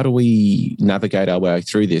we navigate our way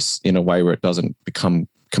through this in a way where it doesn't become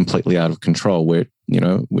completely out of control, where, you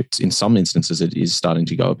know, in some instances it is starting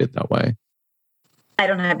to go a bit that way. I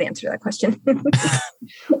don't have the answer to that question.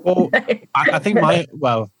 Well, I think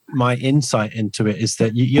my insight into it is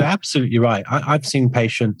that you're absolutely right. I've seen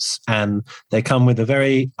patients and they come with a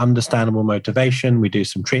very understandable motivation. We do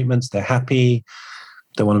some treatments, they're happy,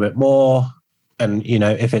 they want a bit more. And, you know,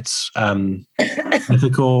 if it's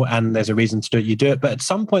ethical and there's a reason to do it, you do it. But at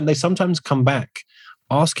some point, they sometimes come back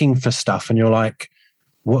asking for stuff and you're like,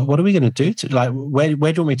 what are we going to do? Where do you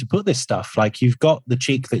want me to put this stuff? Like, you've got the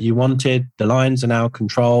cheek that you wanted, the lines are now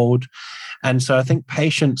controlled. And so I think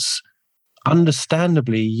patients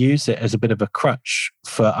understandably use it as a bit of a crutch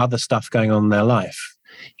for other stuff going on in their life.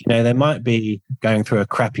 You know, they might be going through a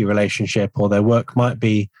crappy relationship or their work might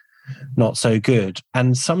be not so good.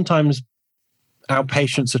 And sometimes our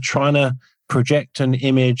patients are trying to project an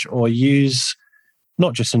image or use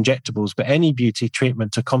not just injectables, but any beauty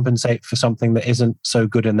treatment to compensate for something that isn't so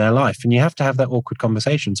good in their life. And you have to have that awkward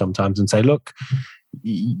conversation sometimes and say, look,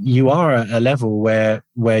 you are at a level where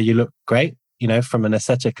you look great, from an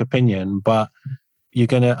aesthetic opinion, but you're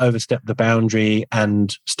going to overstep the boundary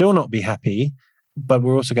and still not be happy, but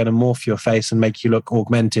we're also going to morph your face and make you look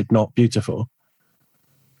augmented, not beautiful.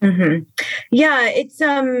 Mm-hmm. Yeah, it's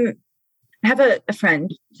I have a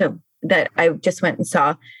friend that I just went and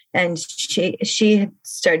saw, and she had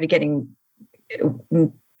started getting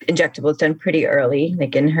injectables done pretty early,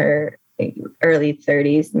 like in her early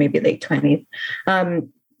 30s, maybe late 20s. And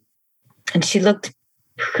she looked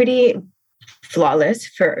pretty flawless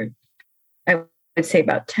for, I would say,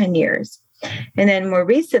 about 10 years. And then more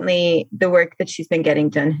recently, the work that she's been getting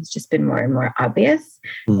done has just been more and more obvious.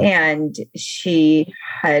 And she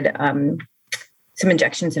had some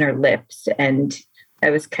injections in her lips, and I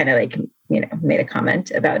was kind of like, made a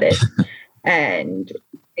comment about it. And,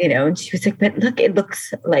 and she was like, but look, it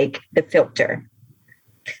looks like the filter.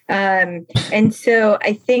 And so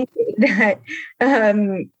I think that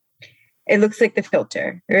it looks like the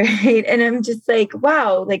filter, right? And I'm just like,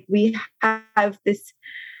 wow, like we have this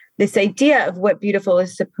idea of what beautiful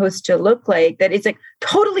is supposed to look like that is like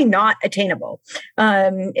totally not attainable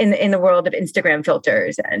in the world of Instagram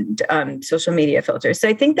filters and social media filters. So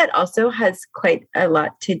I think that also has quite a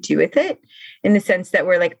lot to do with it, in the sense that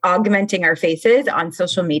we're like augmenting our faces on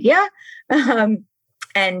social media,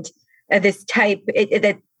 and this type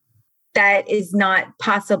that is not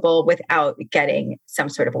possible without getting some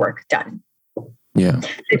sort of work done. Yeah.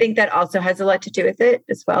 I think that also has a lot to do with it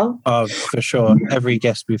as well. Oh, for sure. Every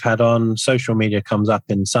guest we've had on, social media comes up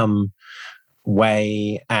in some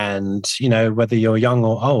way. And, whether you're young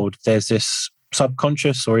or old, there's this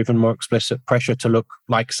subconscious or even more explicit pressure to look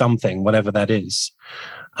like something, whatever that is.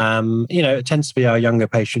 It tends to be our younger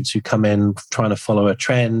patients who come in trying to follow a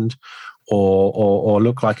trend or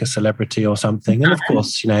look like a celebrity or something. And of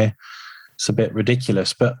course, it's a bit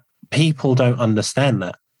ridiculous, but people don't understand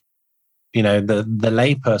that. The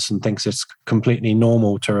layperson thinks it's completely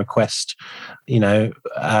normal to request, a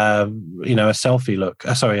selfie look,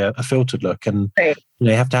 a filtered look. And right.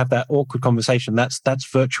 You have to have that awkward conversation. That's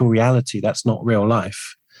virtual reality. That's not real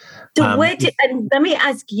life. So and let me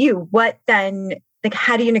ask you, what then, like,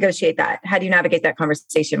 how do you negotiate that? How do you navigate that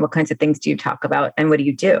conversation? What kinds of things do you talk about, and what do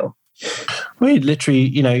you do? We literally,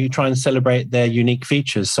 you try and celebrate their unique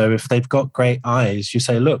features. So if they've got great eyes, you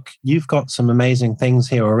say, look, you've got some amazing things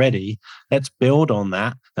here already. Let's build on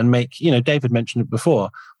that and make, David mentioned it before.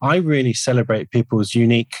 I really celebrate people's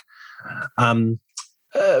unique, what's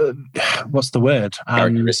the word?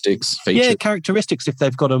 Characteristics, features. Yeah, characteristics. If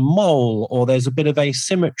they've got a mole, or there's a bit of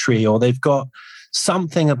asymmetry, or they've got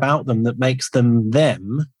something about them that makes them,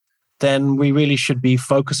 then we really should be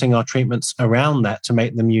focusing our treatments around that to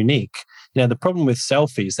make them unique. The problem with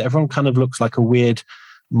selfies is that everyone kind of looks like a weird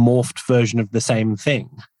morphed version of the same thing,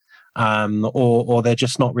 or they're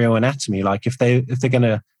just not real anatomy. Like if they're going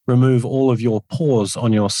to remove all of your pores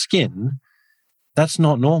on your skin, that's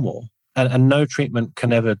not normal, and no treatment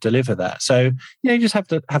can ever deliver that. So you just have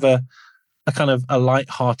to have a kind of a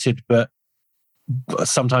light-hearted but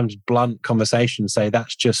sometimes blunt conversation, say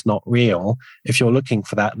that's just not real. If you're looking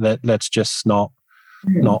for that, let's just not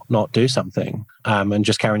do something, and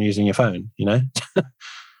just carry on using your phone.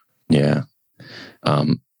 Yeah,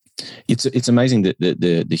 it's amazing that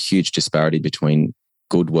the huge disparity between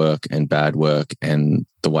good work and bad work, and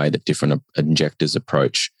the way that different injectors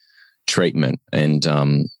approach treatment, and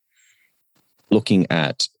looking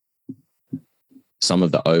at some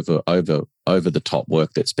of the over the top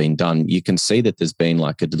work that's been done, you can see that there's been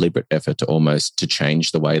like a deliberate effort to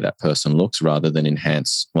change the way that person looks rather than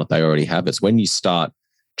enhance what they already have. It's when you start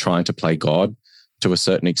trying to play God to a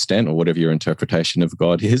certain extent, or whatever your interpretation of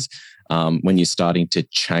God is, when you're starting to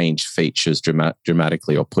change features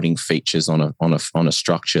dramatically, or putting features on a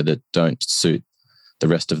structure that don't suit the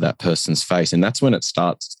rest of that person's face. And that's when it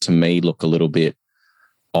starts to me look a little bit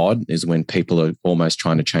odd, is when people are almost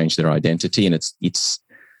trying to change their identity, and it's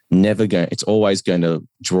always going to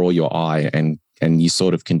draw your eye, and you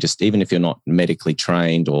sort of can just, even if you're not medically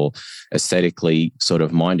trained or aesthetically sort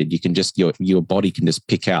of minded, you can just, your body can just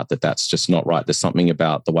pick out that that's just not right. There's something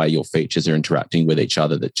about the way your features are interacting with each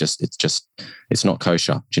other that it's not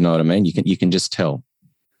kosher. Do you know what I mean? You can just tell.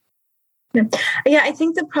 Yeah, I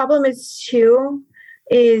think the problem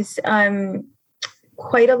is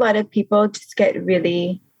quite a lot of people just get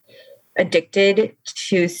really addicted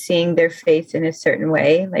to seeing their face in a certain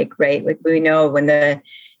way. Like we know when the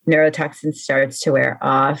neurotoxin starts to wear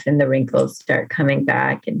off and the wrinkles start coming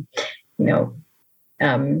back, and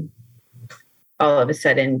all of a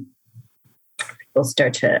sudden people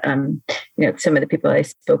start to, some of the people I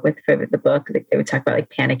spoke with for the book, they would talk about like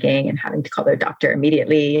panicking and having to call their doctor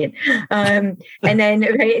immediately. And then,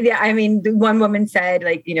 right, yeah, I mean, one woman said,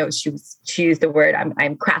 like, she used the word,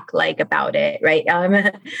 I'm crack-like about it, right?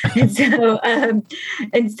 And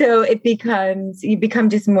so you become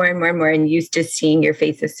just more and more and more and used to seeing your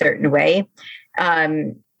face a certain way.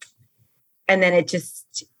 And then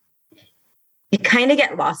you kind of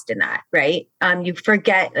get lost in that, right? You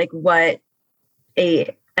forget like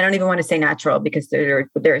I don't even want to say natural because there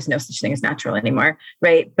is no such thing as natural anymore,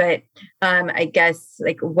 right? But I guess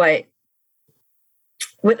like what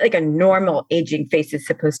like a normal aging face is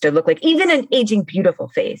supposed to look like, even an aging beautiful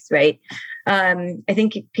face, right? I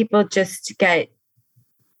think people just get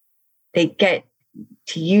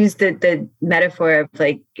to use the metaphor of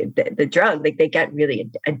like the drug, like they get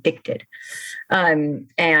really addicted. And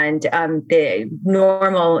the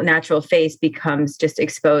normal natural face becomes just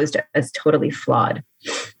exposed as totally flawed.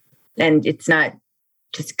 And it's not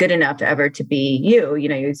just good enough ever to be you, you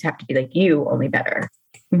just have to be like you, only better.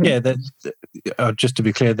 Yeah, just to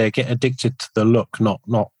be clear, they get addicted to the look, not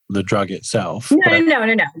the drug itself. No.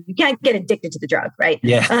 You can't get addicted to the drug, right?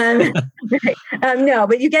 Yeah. Right. No,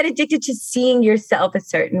 but you get addicted to seeing yourself a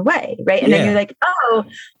certain way, right? And then you're like, oh,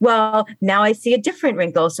 well, now I see a different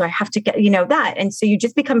wrinkle, so I have to get, that. And so you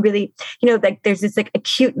just become really, like there's this like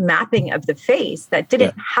acute mapping of the face that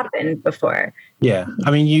didn't happen before. Yeah.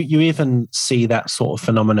 I mean, you even see that sort of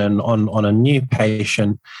phenomenon on a new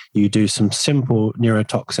patient. You do some simple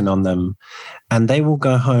neurotoxin on them and they will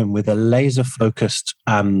go home with a laser focused,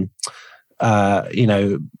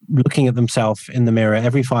 looking at themselves in the mirror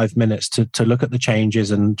every 5 minutes to look at the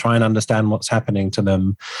changes and try and understand what's happening to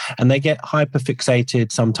them. And they get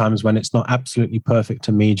hyperfixated sometimes when it's not absolutely perfect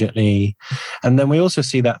immediately. And then we also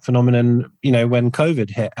see that phenomenon, when COVID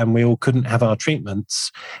hit and we all couldn't have our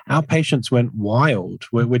treatments, our patients went wild.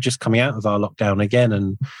 We're just coming out of our lockdown again.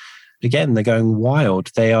 And again, they're going wild.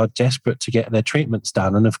 They are desperate to get their treatments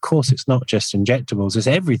done. And of course, it's not just injectables, it's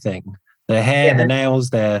everything. Their hair, their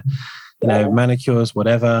nails, their manicures,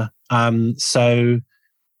 whatever. So,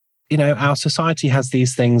 our society has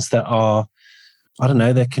these things that are,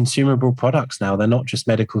 they're consumable products now. They're not just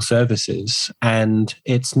medical services. And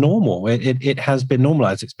it's normal. It has been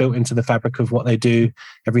normalized. It's built into the fabric of what they do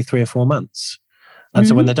every 3 or 4 months. And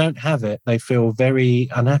so when they don't have it, they feel very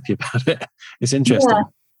unhappy about it. It's interesting.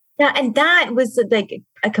 Yeah. And that was like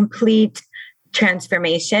a complete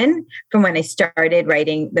transformation from when I started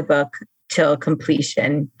writing the book till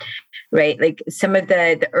completion, right? Like some of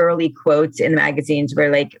the early quotes in the magazines were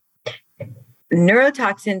like,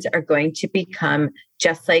 neurotoxins are going to become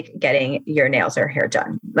just like getting your nails or hair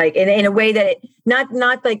done. Like in a way that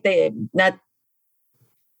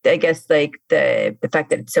I guess like the fact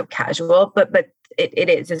that it's so casual, but it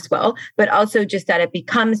is as well, but also just that it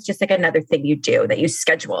becomes just like another thing you do that you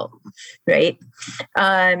schedule. Right.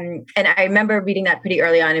 And I remember reading that pretty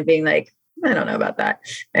early on and being like, I don't know about that.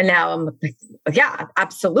 And now I'm like, yeah,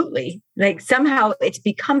 absolutely. Like somehow it's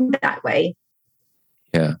become that way.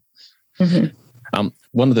 Yeah. Mm-hmm.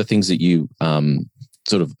 One of the things that you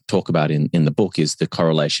sort of talk about in the book is the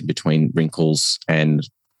correlation between wrinkles and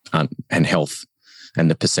health, and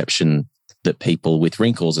the perception that people with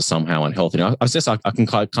wrinkles are somehow unhealthy. And I can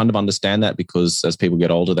kind of understand that because as people get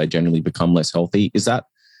older, they generally become less healthy. Is that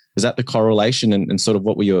the correlation, and sort of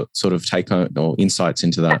what were your sort of take home or insights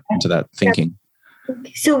into that thinking?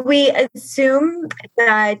 So we assume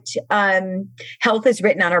that health is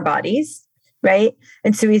written on our bodies, right?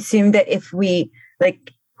 And so we assume that if we're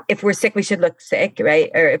sick, we should look sick, right?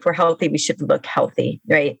 Or if we're healthy, we should look healthy,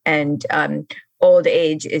 right? And old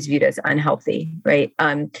age is viewed as unhealthy, right?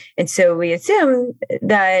 And so we assume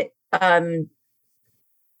that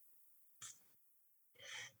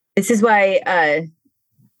this is why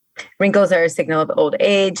wrinkles are a signal of old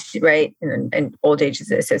age, right? And old age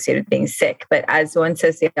is associated with being sick. But as one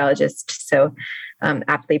sociologist so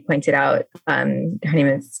aptly pointed out, her name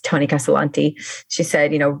is Toni Castellanti, she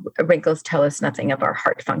said, wrinkles tell us nothing of our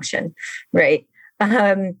heart function, right?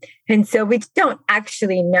 And so we don't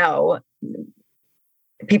actually know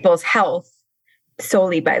people's health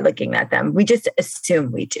solely by looking at them. We just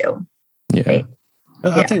assume we do. Yeah. Right?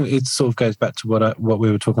 I think it sort of goes back to what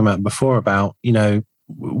we were talking about before about,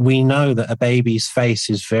 we know that a baby's face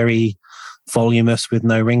is very voluminous with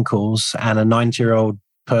no wrinkles, and a 90-year-old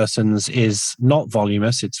person's is not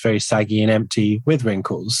voluminous. It's very saggy and empty with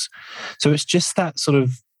wrinkles. So it's just that sort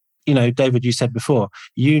of, David, you said before,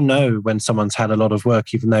 when someone's had a lot of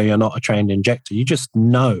work, even though you're not a trained injector, you just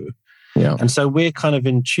know. Yeah. And so we're kind of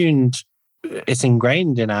it's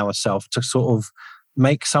ingrained in ourselves to sort of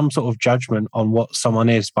make some sort of judgment on what someone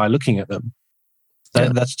is by looking at them.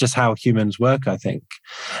 That's just how humans work, I think.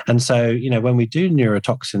 And so, when we do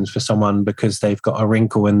neurotoxins for someone because they've got a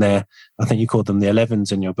wrinkle in their, I think you called them the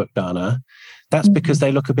 11s in your book, Dana, that's because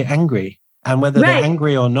they look a bit angry. And whether they're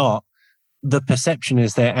angry or not, the perception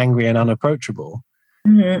is they're angry and unapproachable.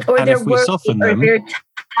 Or and they're if we worried, soften or them, they're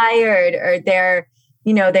tired, or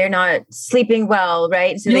they're not sleeping well,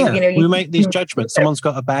 right? So we make these judgments. Someone's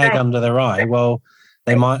got a bag under their eye. Well,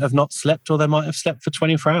 they might have not slept, or they might have slept for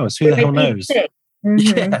 24 hours. Who the hell knows?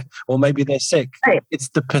 Yeah, or maybe they're sick. Right. It's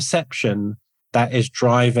the perception that is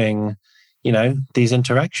driving, these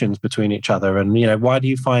interactions between each other. And, why do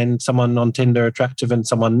you find someone on Tinder attractive and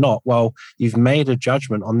someone not? Well, you've made a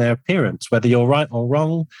judgment on their appearance. Whether you're right or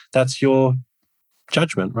wrong, that's your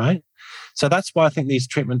judgment, right? So that's why I think these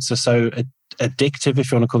treatments are so addictive,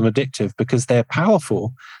 if you want to call them addictive, because they're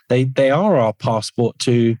powerful. They are our passport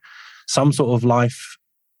to some sort of life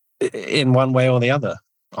in one way or the other,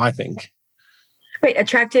 I think. Right.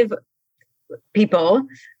 Attractive people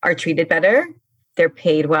are treated better. They're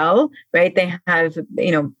paid well, right? They have,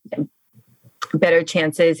 better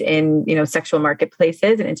chances in, sexual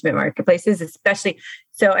marketplaces and intimate marketplaces, especially.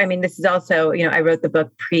 So, this is also, I wrote the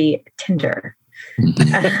book pre-Tinder. Right.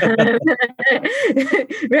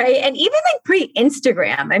 And even like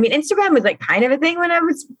pre-Instagram. Instagram was like kind of a thing when I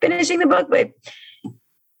was finishing the book, but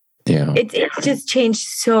yeah, it's just changed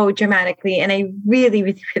so dramatically. And I really,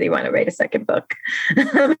 really, really want to write a second book.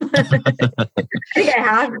 I think I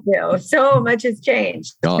have to. So much has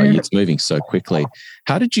changed. Oh, it's moving so quickly.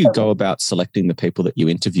 How did you go about selecting the people that you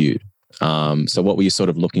interviewed? So what were you sort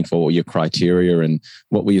of looking for? What were your criteria, and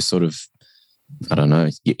what were your sort of, I don't know,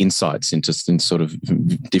 your insights into sort of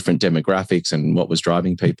different demographics and what was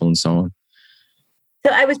driving people and so on?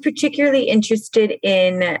 So I was particularly interested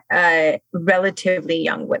in relatively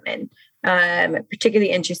young women,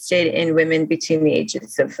 particularly interested in women between the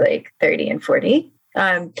ages of like 30 and 40,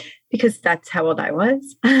 because that's how old I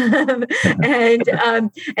was. And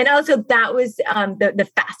also that was the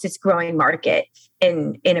fastest growing market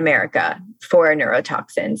in America for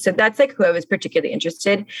neurotoxins. So that's like who I was particularly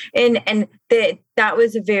interested in. And that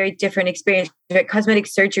was a very different experience. Cosmetic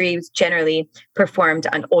surgery was generally performed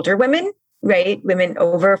on older women, right? Women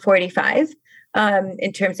over 45,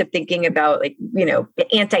 in terms of thinking about like,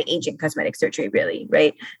 anti-aging cosmetic surgery, really,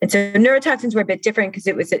 right? And so neurotoxins were a bit different because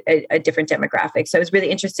it was a different demographic. So I was really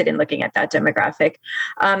interested in looking at that demographic.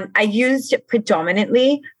 I used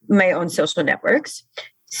predominantly my own social networks.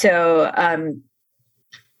 So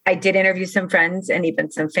I did interview some friends and even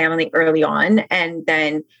some family early on. And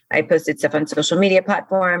then I posted stuff on social media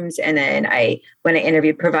platforms. And then when I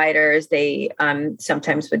interviewed providers, they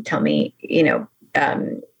sometimes would tell me,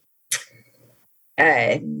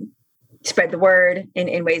 spread the word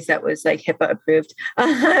in ways that was like HIPAA approved.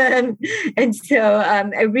 And so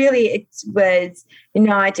it was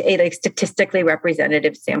not a like statistically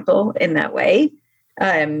representative sample in that way.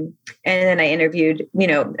 And then I interviewed,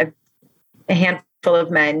 a handful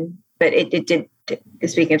of men, but it did,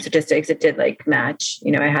 speaking of statistics, it did like match.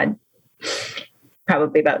 I had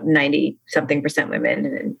probably about 90-something%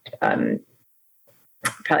 women and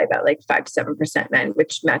probably about like 5 to 7% men,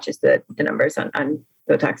 which matches the numbers on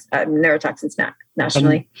neurotoxins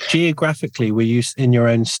nationally. And geographically, were you in your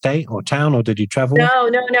own state or town, or did you travel? No.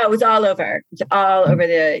 It was all over. It was all over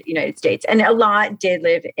the United States. And a lot did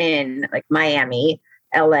live in like Miami,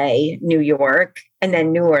 LA, New York, and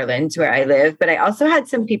then New Orleans, where I live. But I also had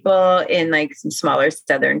some people in like some smaller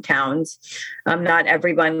southern towns. Not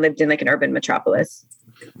everyone lived in like an urban metropolis.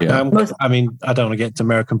 Yeah. I don't want to get into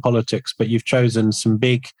American politics, but you've chosen some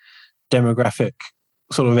big demographic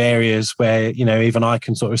sort of areas where, even I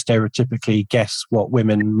can sort of stereotypically guess what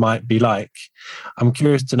women might be like. I'm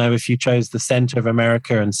curious to know if you chose the center of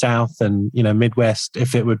America and South and, Midwest,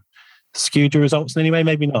 if it would skew your results in any way,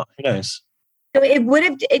 maybe not, who knows? So it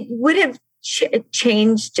would have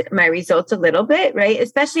changed my results a little bit, right?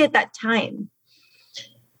 Especially at that time,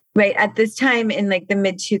 right? At this time in like the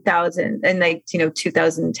mid 2000s and like,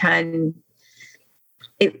 2010,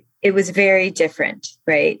 it was very different,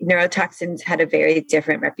 right? Neurotoxins had a very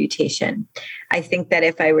different reputation. I think that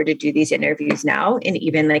if I were to do these interviews now in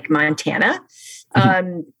even like Montana,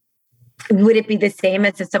 would it be the same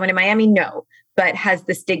as someone in Miami? No. But has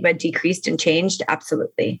the stigma decreased and changed?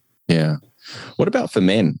 Absolutely. Yeah. What about for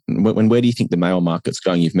men? Where do you think the male market's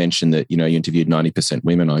going? You've mentioned that, you interviewed 90%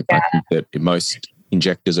 women. I think that most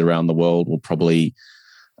injectors around the world will probably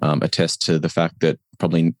attest to the fact that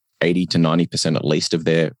probably 80 to 90% at least of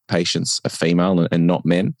their patients are female and not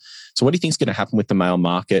men. So what do you think is going to happen with the male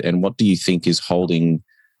market, and what do you think is holding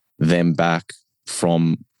them back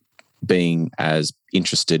from being as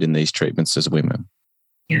interested in these treatments as women?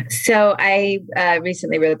 Yeah. So I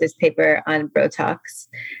recently wrote this paper on Botox,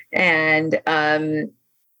 and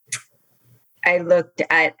I looked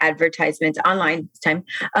at advertisements online this time,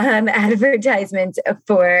 advertisements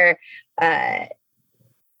for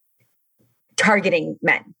targeting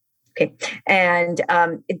men. Okay. And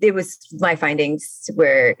it was, my findings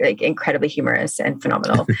were like incredibly humorous and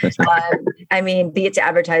phenomenal. I mean, the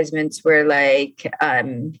advertisements were like,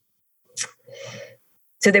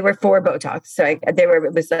 so they were for Botox. So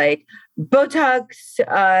it was like Botox,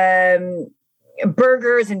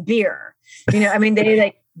 burgers and beer. I mean, they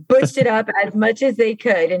like butched it up as much as they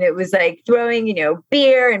could. And it was like throwing,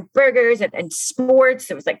 beer and burgers and sports.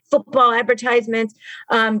 It was like football advertisements.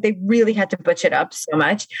 They really had to butch it up so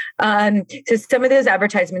much. So some of those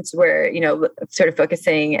advertisements were, sort of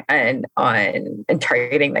focusing on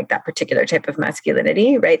targeting like that particular type of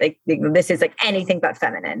masculinity, right? Like this is like anything but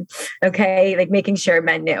feminine. Okay. Like making sure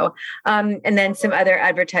men knew. And then some other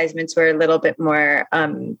advertisements were a little bit more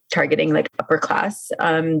targeting like upper class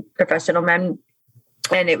professional men.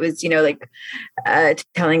 And it was,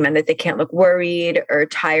 telling men that they can't look worried or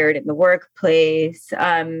tired in the workplace. So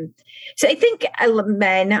I think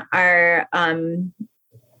men are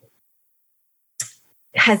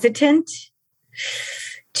hesitant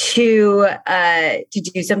to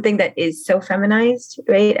do something that is so feminized,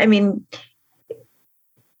 right? I mean,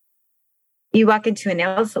 you walk into a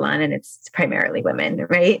nail salon and it's primarily women,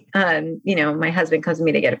 right? My husband comes to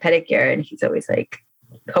me to get a pedicure, and he's always like,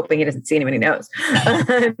 hoping he doesn't see anyone he knows.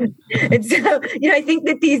 And so, I think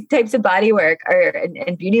that these types of body work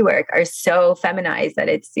and beauty work are so feminized that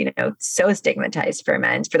it's, so stigmatized for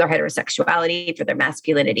men, for their heterosexuality, for their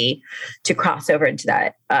masculinity, to cross over into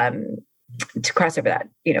that,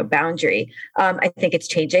 boundary. I think it's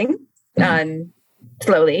changing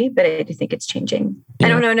slowly, but I do think it's changing. Yeah. I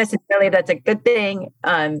don't know necessarily if that's a good thing.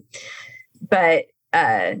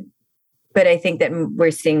 But I think that we're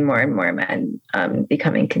seeing more and more men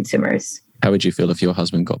becoming consumers. How would you feel if your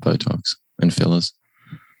husband got Botox and fillers?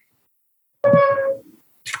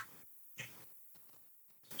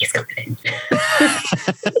 He's coming in.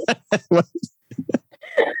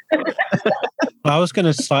 I was going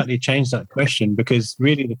to slightly change that question, because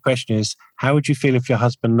really the question is, how would you feel if your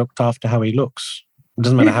husband looked after how he looks? It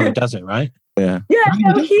doesn't matter how he does it, right? Yeah.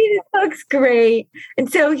 No, he looks great.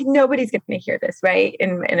 And so nobody's going to hear this, right?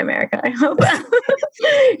 In America, I hope.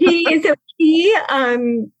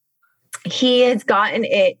 He has gotten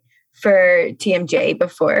it for TMJ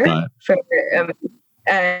before, right.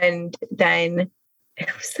 And then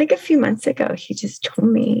it was like a few months ago, he just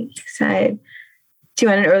told me, he said, "Do you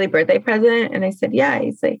want an early birthday present?" And I said, "Yeah."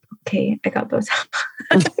 He's like, "Okay, I got those."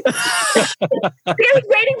 I was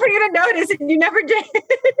waiting for you to notice, and you never did.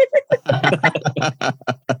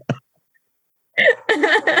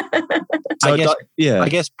 I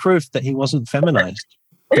guess proof that he wasn't feminized.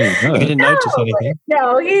 He didn't notice anything.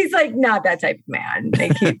 No, he's like not that type of man.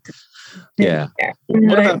 Like yeah.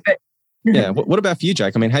 What about for you,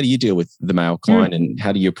 Jake? I mean, how do you deal with the male client, and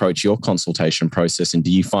how do you approach your consultation process? And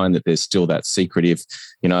do you find that there's still that secretive,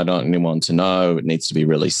 I don't want anyone to know, it needs to be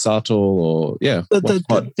really subtle, or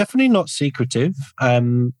definitely not secretive.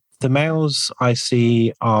 The males I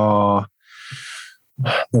see are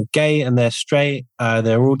they're gay and they're straight.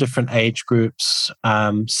 They're all different age groups.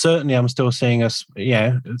 Certainly, I'm still seeing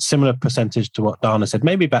similar percentage to what Dana said.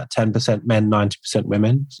 Maybe about 10% men, 90%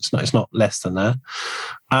 women. It's not less than that.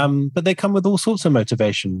 But they come with all sorts of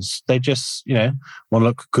motivations. They just want to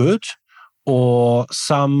look good, or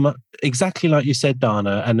some exactly like you said,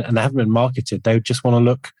 Dana, and they haven't been marketed. They just want to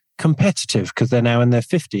look competitive because they're now in their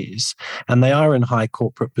 50s and they are in high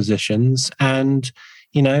corporate positions, and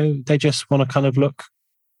they just want to kind of look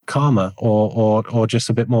calmer or just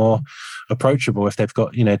a bit more approachable if they've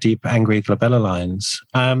got, deep, angry glabella lines.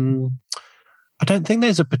 I don't think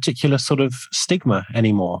there's a particular sort of stigma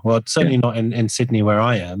anymore. Well, certainly not in Sydney where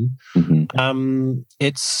I am. Mm-hmm.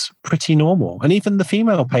 It's pretty normal. And even the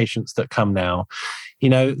female patients that come now,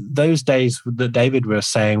 those days that David was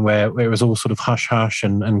saying where it was all sort of hush-hush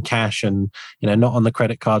and cash and, not on the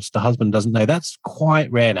credit cards, the husband doesn't know, that's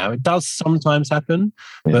quite rare now. It does sometimes happen,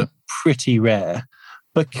 but pretty rare.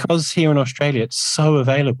 Because here in Australia, it's so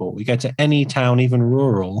available. You go to any town, even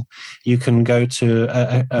rural, you can go to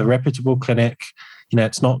a reputable clinic.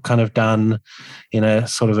 It's not kind of done in a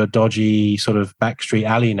sort of a dodgy sort of backstreet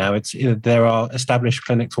alley now. There are established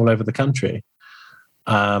clinics all over the country.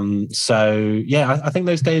 I think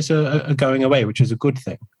those days are going away, which is a good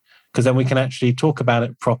thing, because then we can actually talk about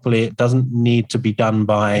it properly. It doesn't need to be done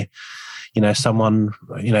by someone,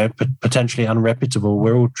 potentially unreputable.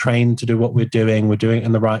 We're all trained to do what we're doing. We're doing it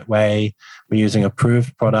in the right way. We're using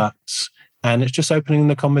approved products. And it's just opening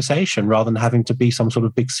the conversation rather than having to be some sort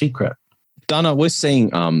of big secret. Dana, we're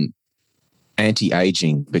seeing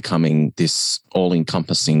anti-aging becoming this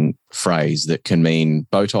all-encompassing phrase that can mean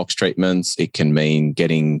Botox treatments. It can mean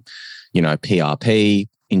getting, PRP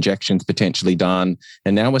injections potentially done.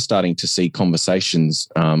 And now we're starting to see conversations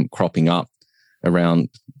cropping up around,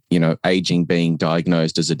 aging being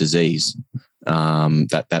diagnosed as a disease.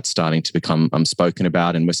 That's starting to become spoken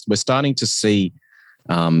about. And we're starting to see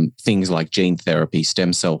things like gene therapy,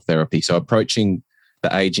 stem cell therapy. So approaching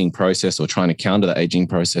the aging process or trying to counter the aging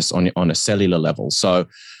process on a cellular level. So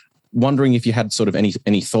wondering if you had sort of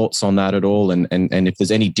any thoughts on that at all, and if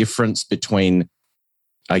there's any difference between,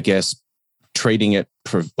 I guess, treating it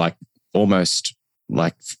like almost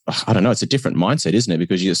like, I don't know, it's a different mindset, isn't it?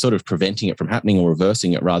 Because you're sort of preventing it from happening or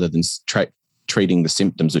reversing it rather than treating the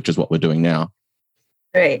symptoms, which is what we're doing now.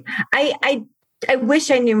 Right. I wish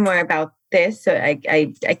I knew more about this, so I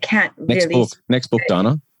can't really. Next book,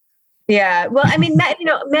 Dana. Yeah. Well, I mean,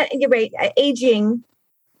 you're right. Aging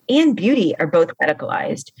and beauty are both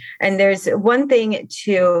medicalized. And there's one thing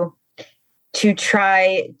to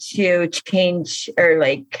try to change or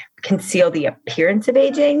like conceal the appearance of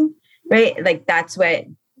aging, right? Like that's what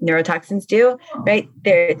neurotoxins do, right?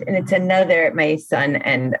 And it's another, my son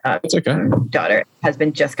and daughter,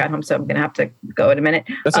 husband just got home, so I'm going to have to go in a minute.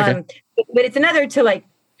 That's okay. But it's another to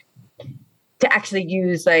actually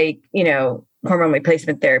use hormone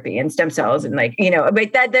replacement therapy and stem cells and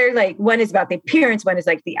but that they're like, one is about the appearance, one is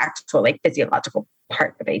like the actual physiological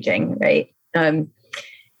part of aging, right?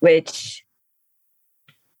 Which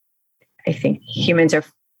I think humans are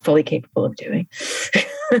fully capable of doing.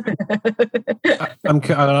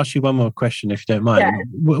 I'll ask you one more question, if you don't mind.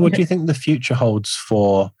 Yeah. What do you think the future holds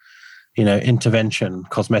for, intervention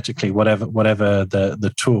cosmetically, whatever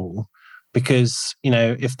the tool? Because,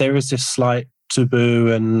 if there is this slight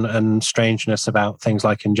taboo and strangeness about things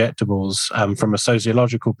like injectables from a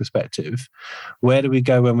sociological perspective, where do we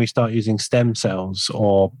go when we start using stem cells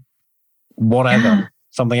or whatever,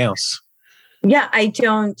 something else? Yeah, I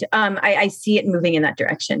don't. I see it moving in that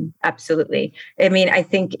direction. Absolutely. I mean, I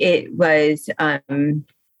think it was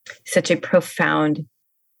such a profound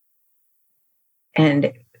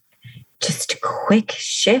and just quick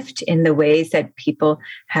shift in the ways that people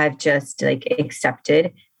have just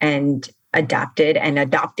accepted and adapted and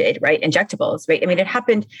adopted, right? Injectables, right? I mean, it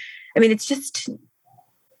happened. I mean, it's just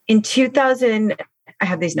in 2000. I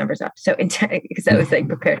have these numbers up. So because I was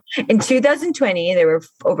prepared. In 2020, there were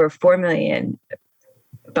over 4 million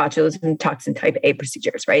botulism toxin type A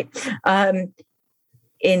procedures, right?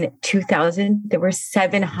 In 2000, there were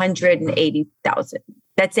 780,000.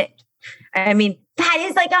 That's it. I mean, that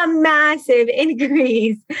is a massive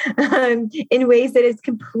increase in ways that has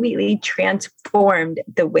completely transformed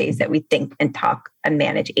the ways that we think and talk and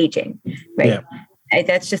manage aging, right? Yeah.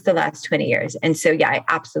 That's just the last 20 years. And so, yeah, I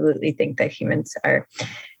absolutely think that humans are,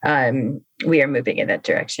 we are moving in that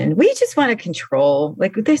direction. We just want to control,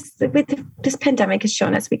 this pandemic has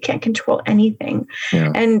shown us we can't control anything.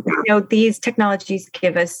 Yeah. And, these technologies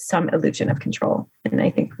give us some illusion of control. And I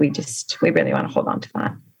think we really want to hold on to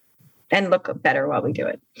that and look better while we do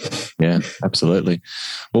it. Yeah, absolutely.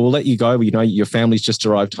 Well, we'll let you go. Your family's just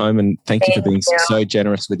arrived home, and thank you for being so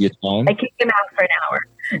generous with your time. I kicked them out for an hour.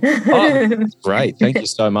 Oh, that's great. Thank you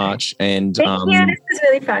so much. And thank you. This was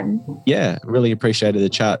really fun. Yeah, really appreciated the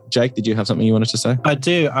chat. Jake, did you have something you wanted to say? I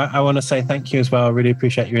do. I want to say thank you as well. I really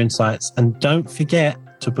appreciate your insights. And don't forget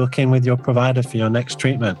to book in with your provider for your next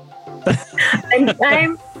treatment.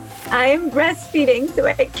 I'm breastfeeding, so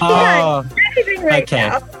I can't do anything right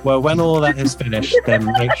now. Well, when all that is finished, then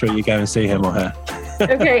make sure you go and see him or her.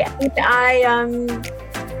 Okay. I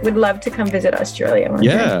would love to come visit Australia.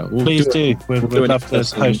 Yeah. Please do. We'd love to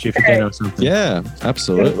host you for dinner or something. Yeah,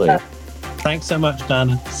 absolutely. Thanks so much,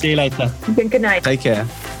 Dan. See you later. Good night. Take care.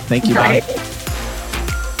 Thank you. Bye.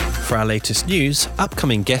 For our latest news,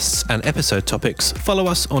 upcoming guests and episode topics, follow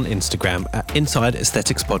us on Instagram at Inside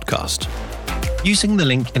Aesthetics Podcast. Using the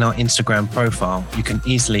link in our Instagram profile, you can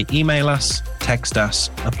easily email us, text us,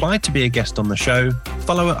 apply to be a guest on the show,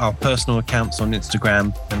 follow our personal accounts on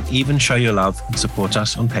Instagram, and even show your love and support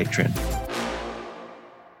us on Patreon.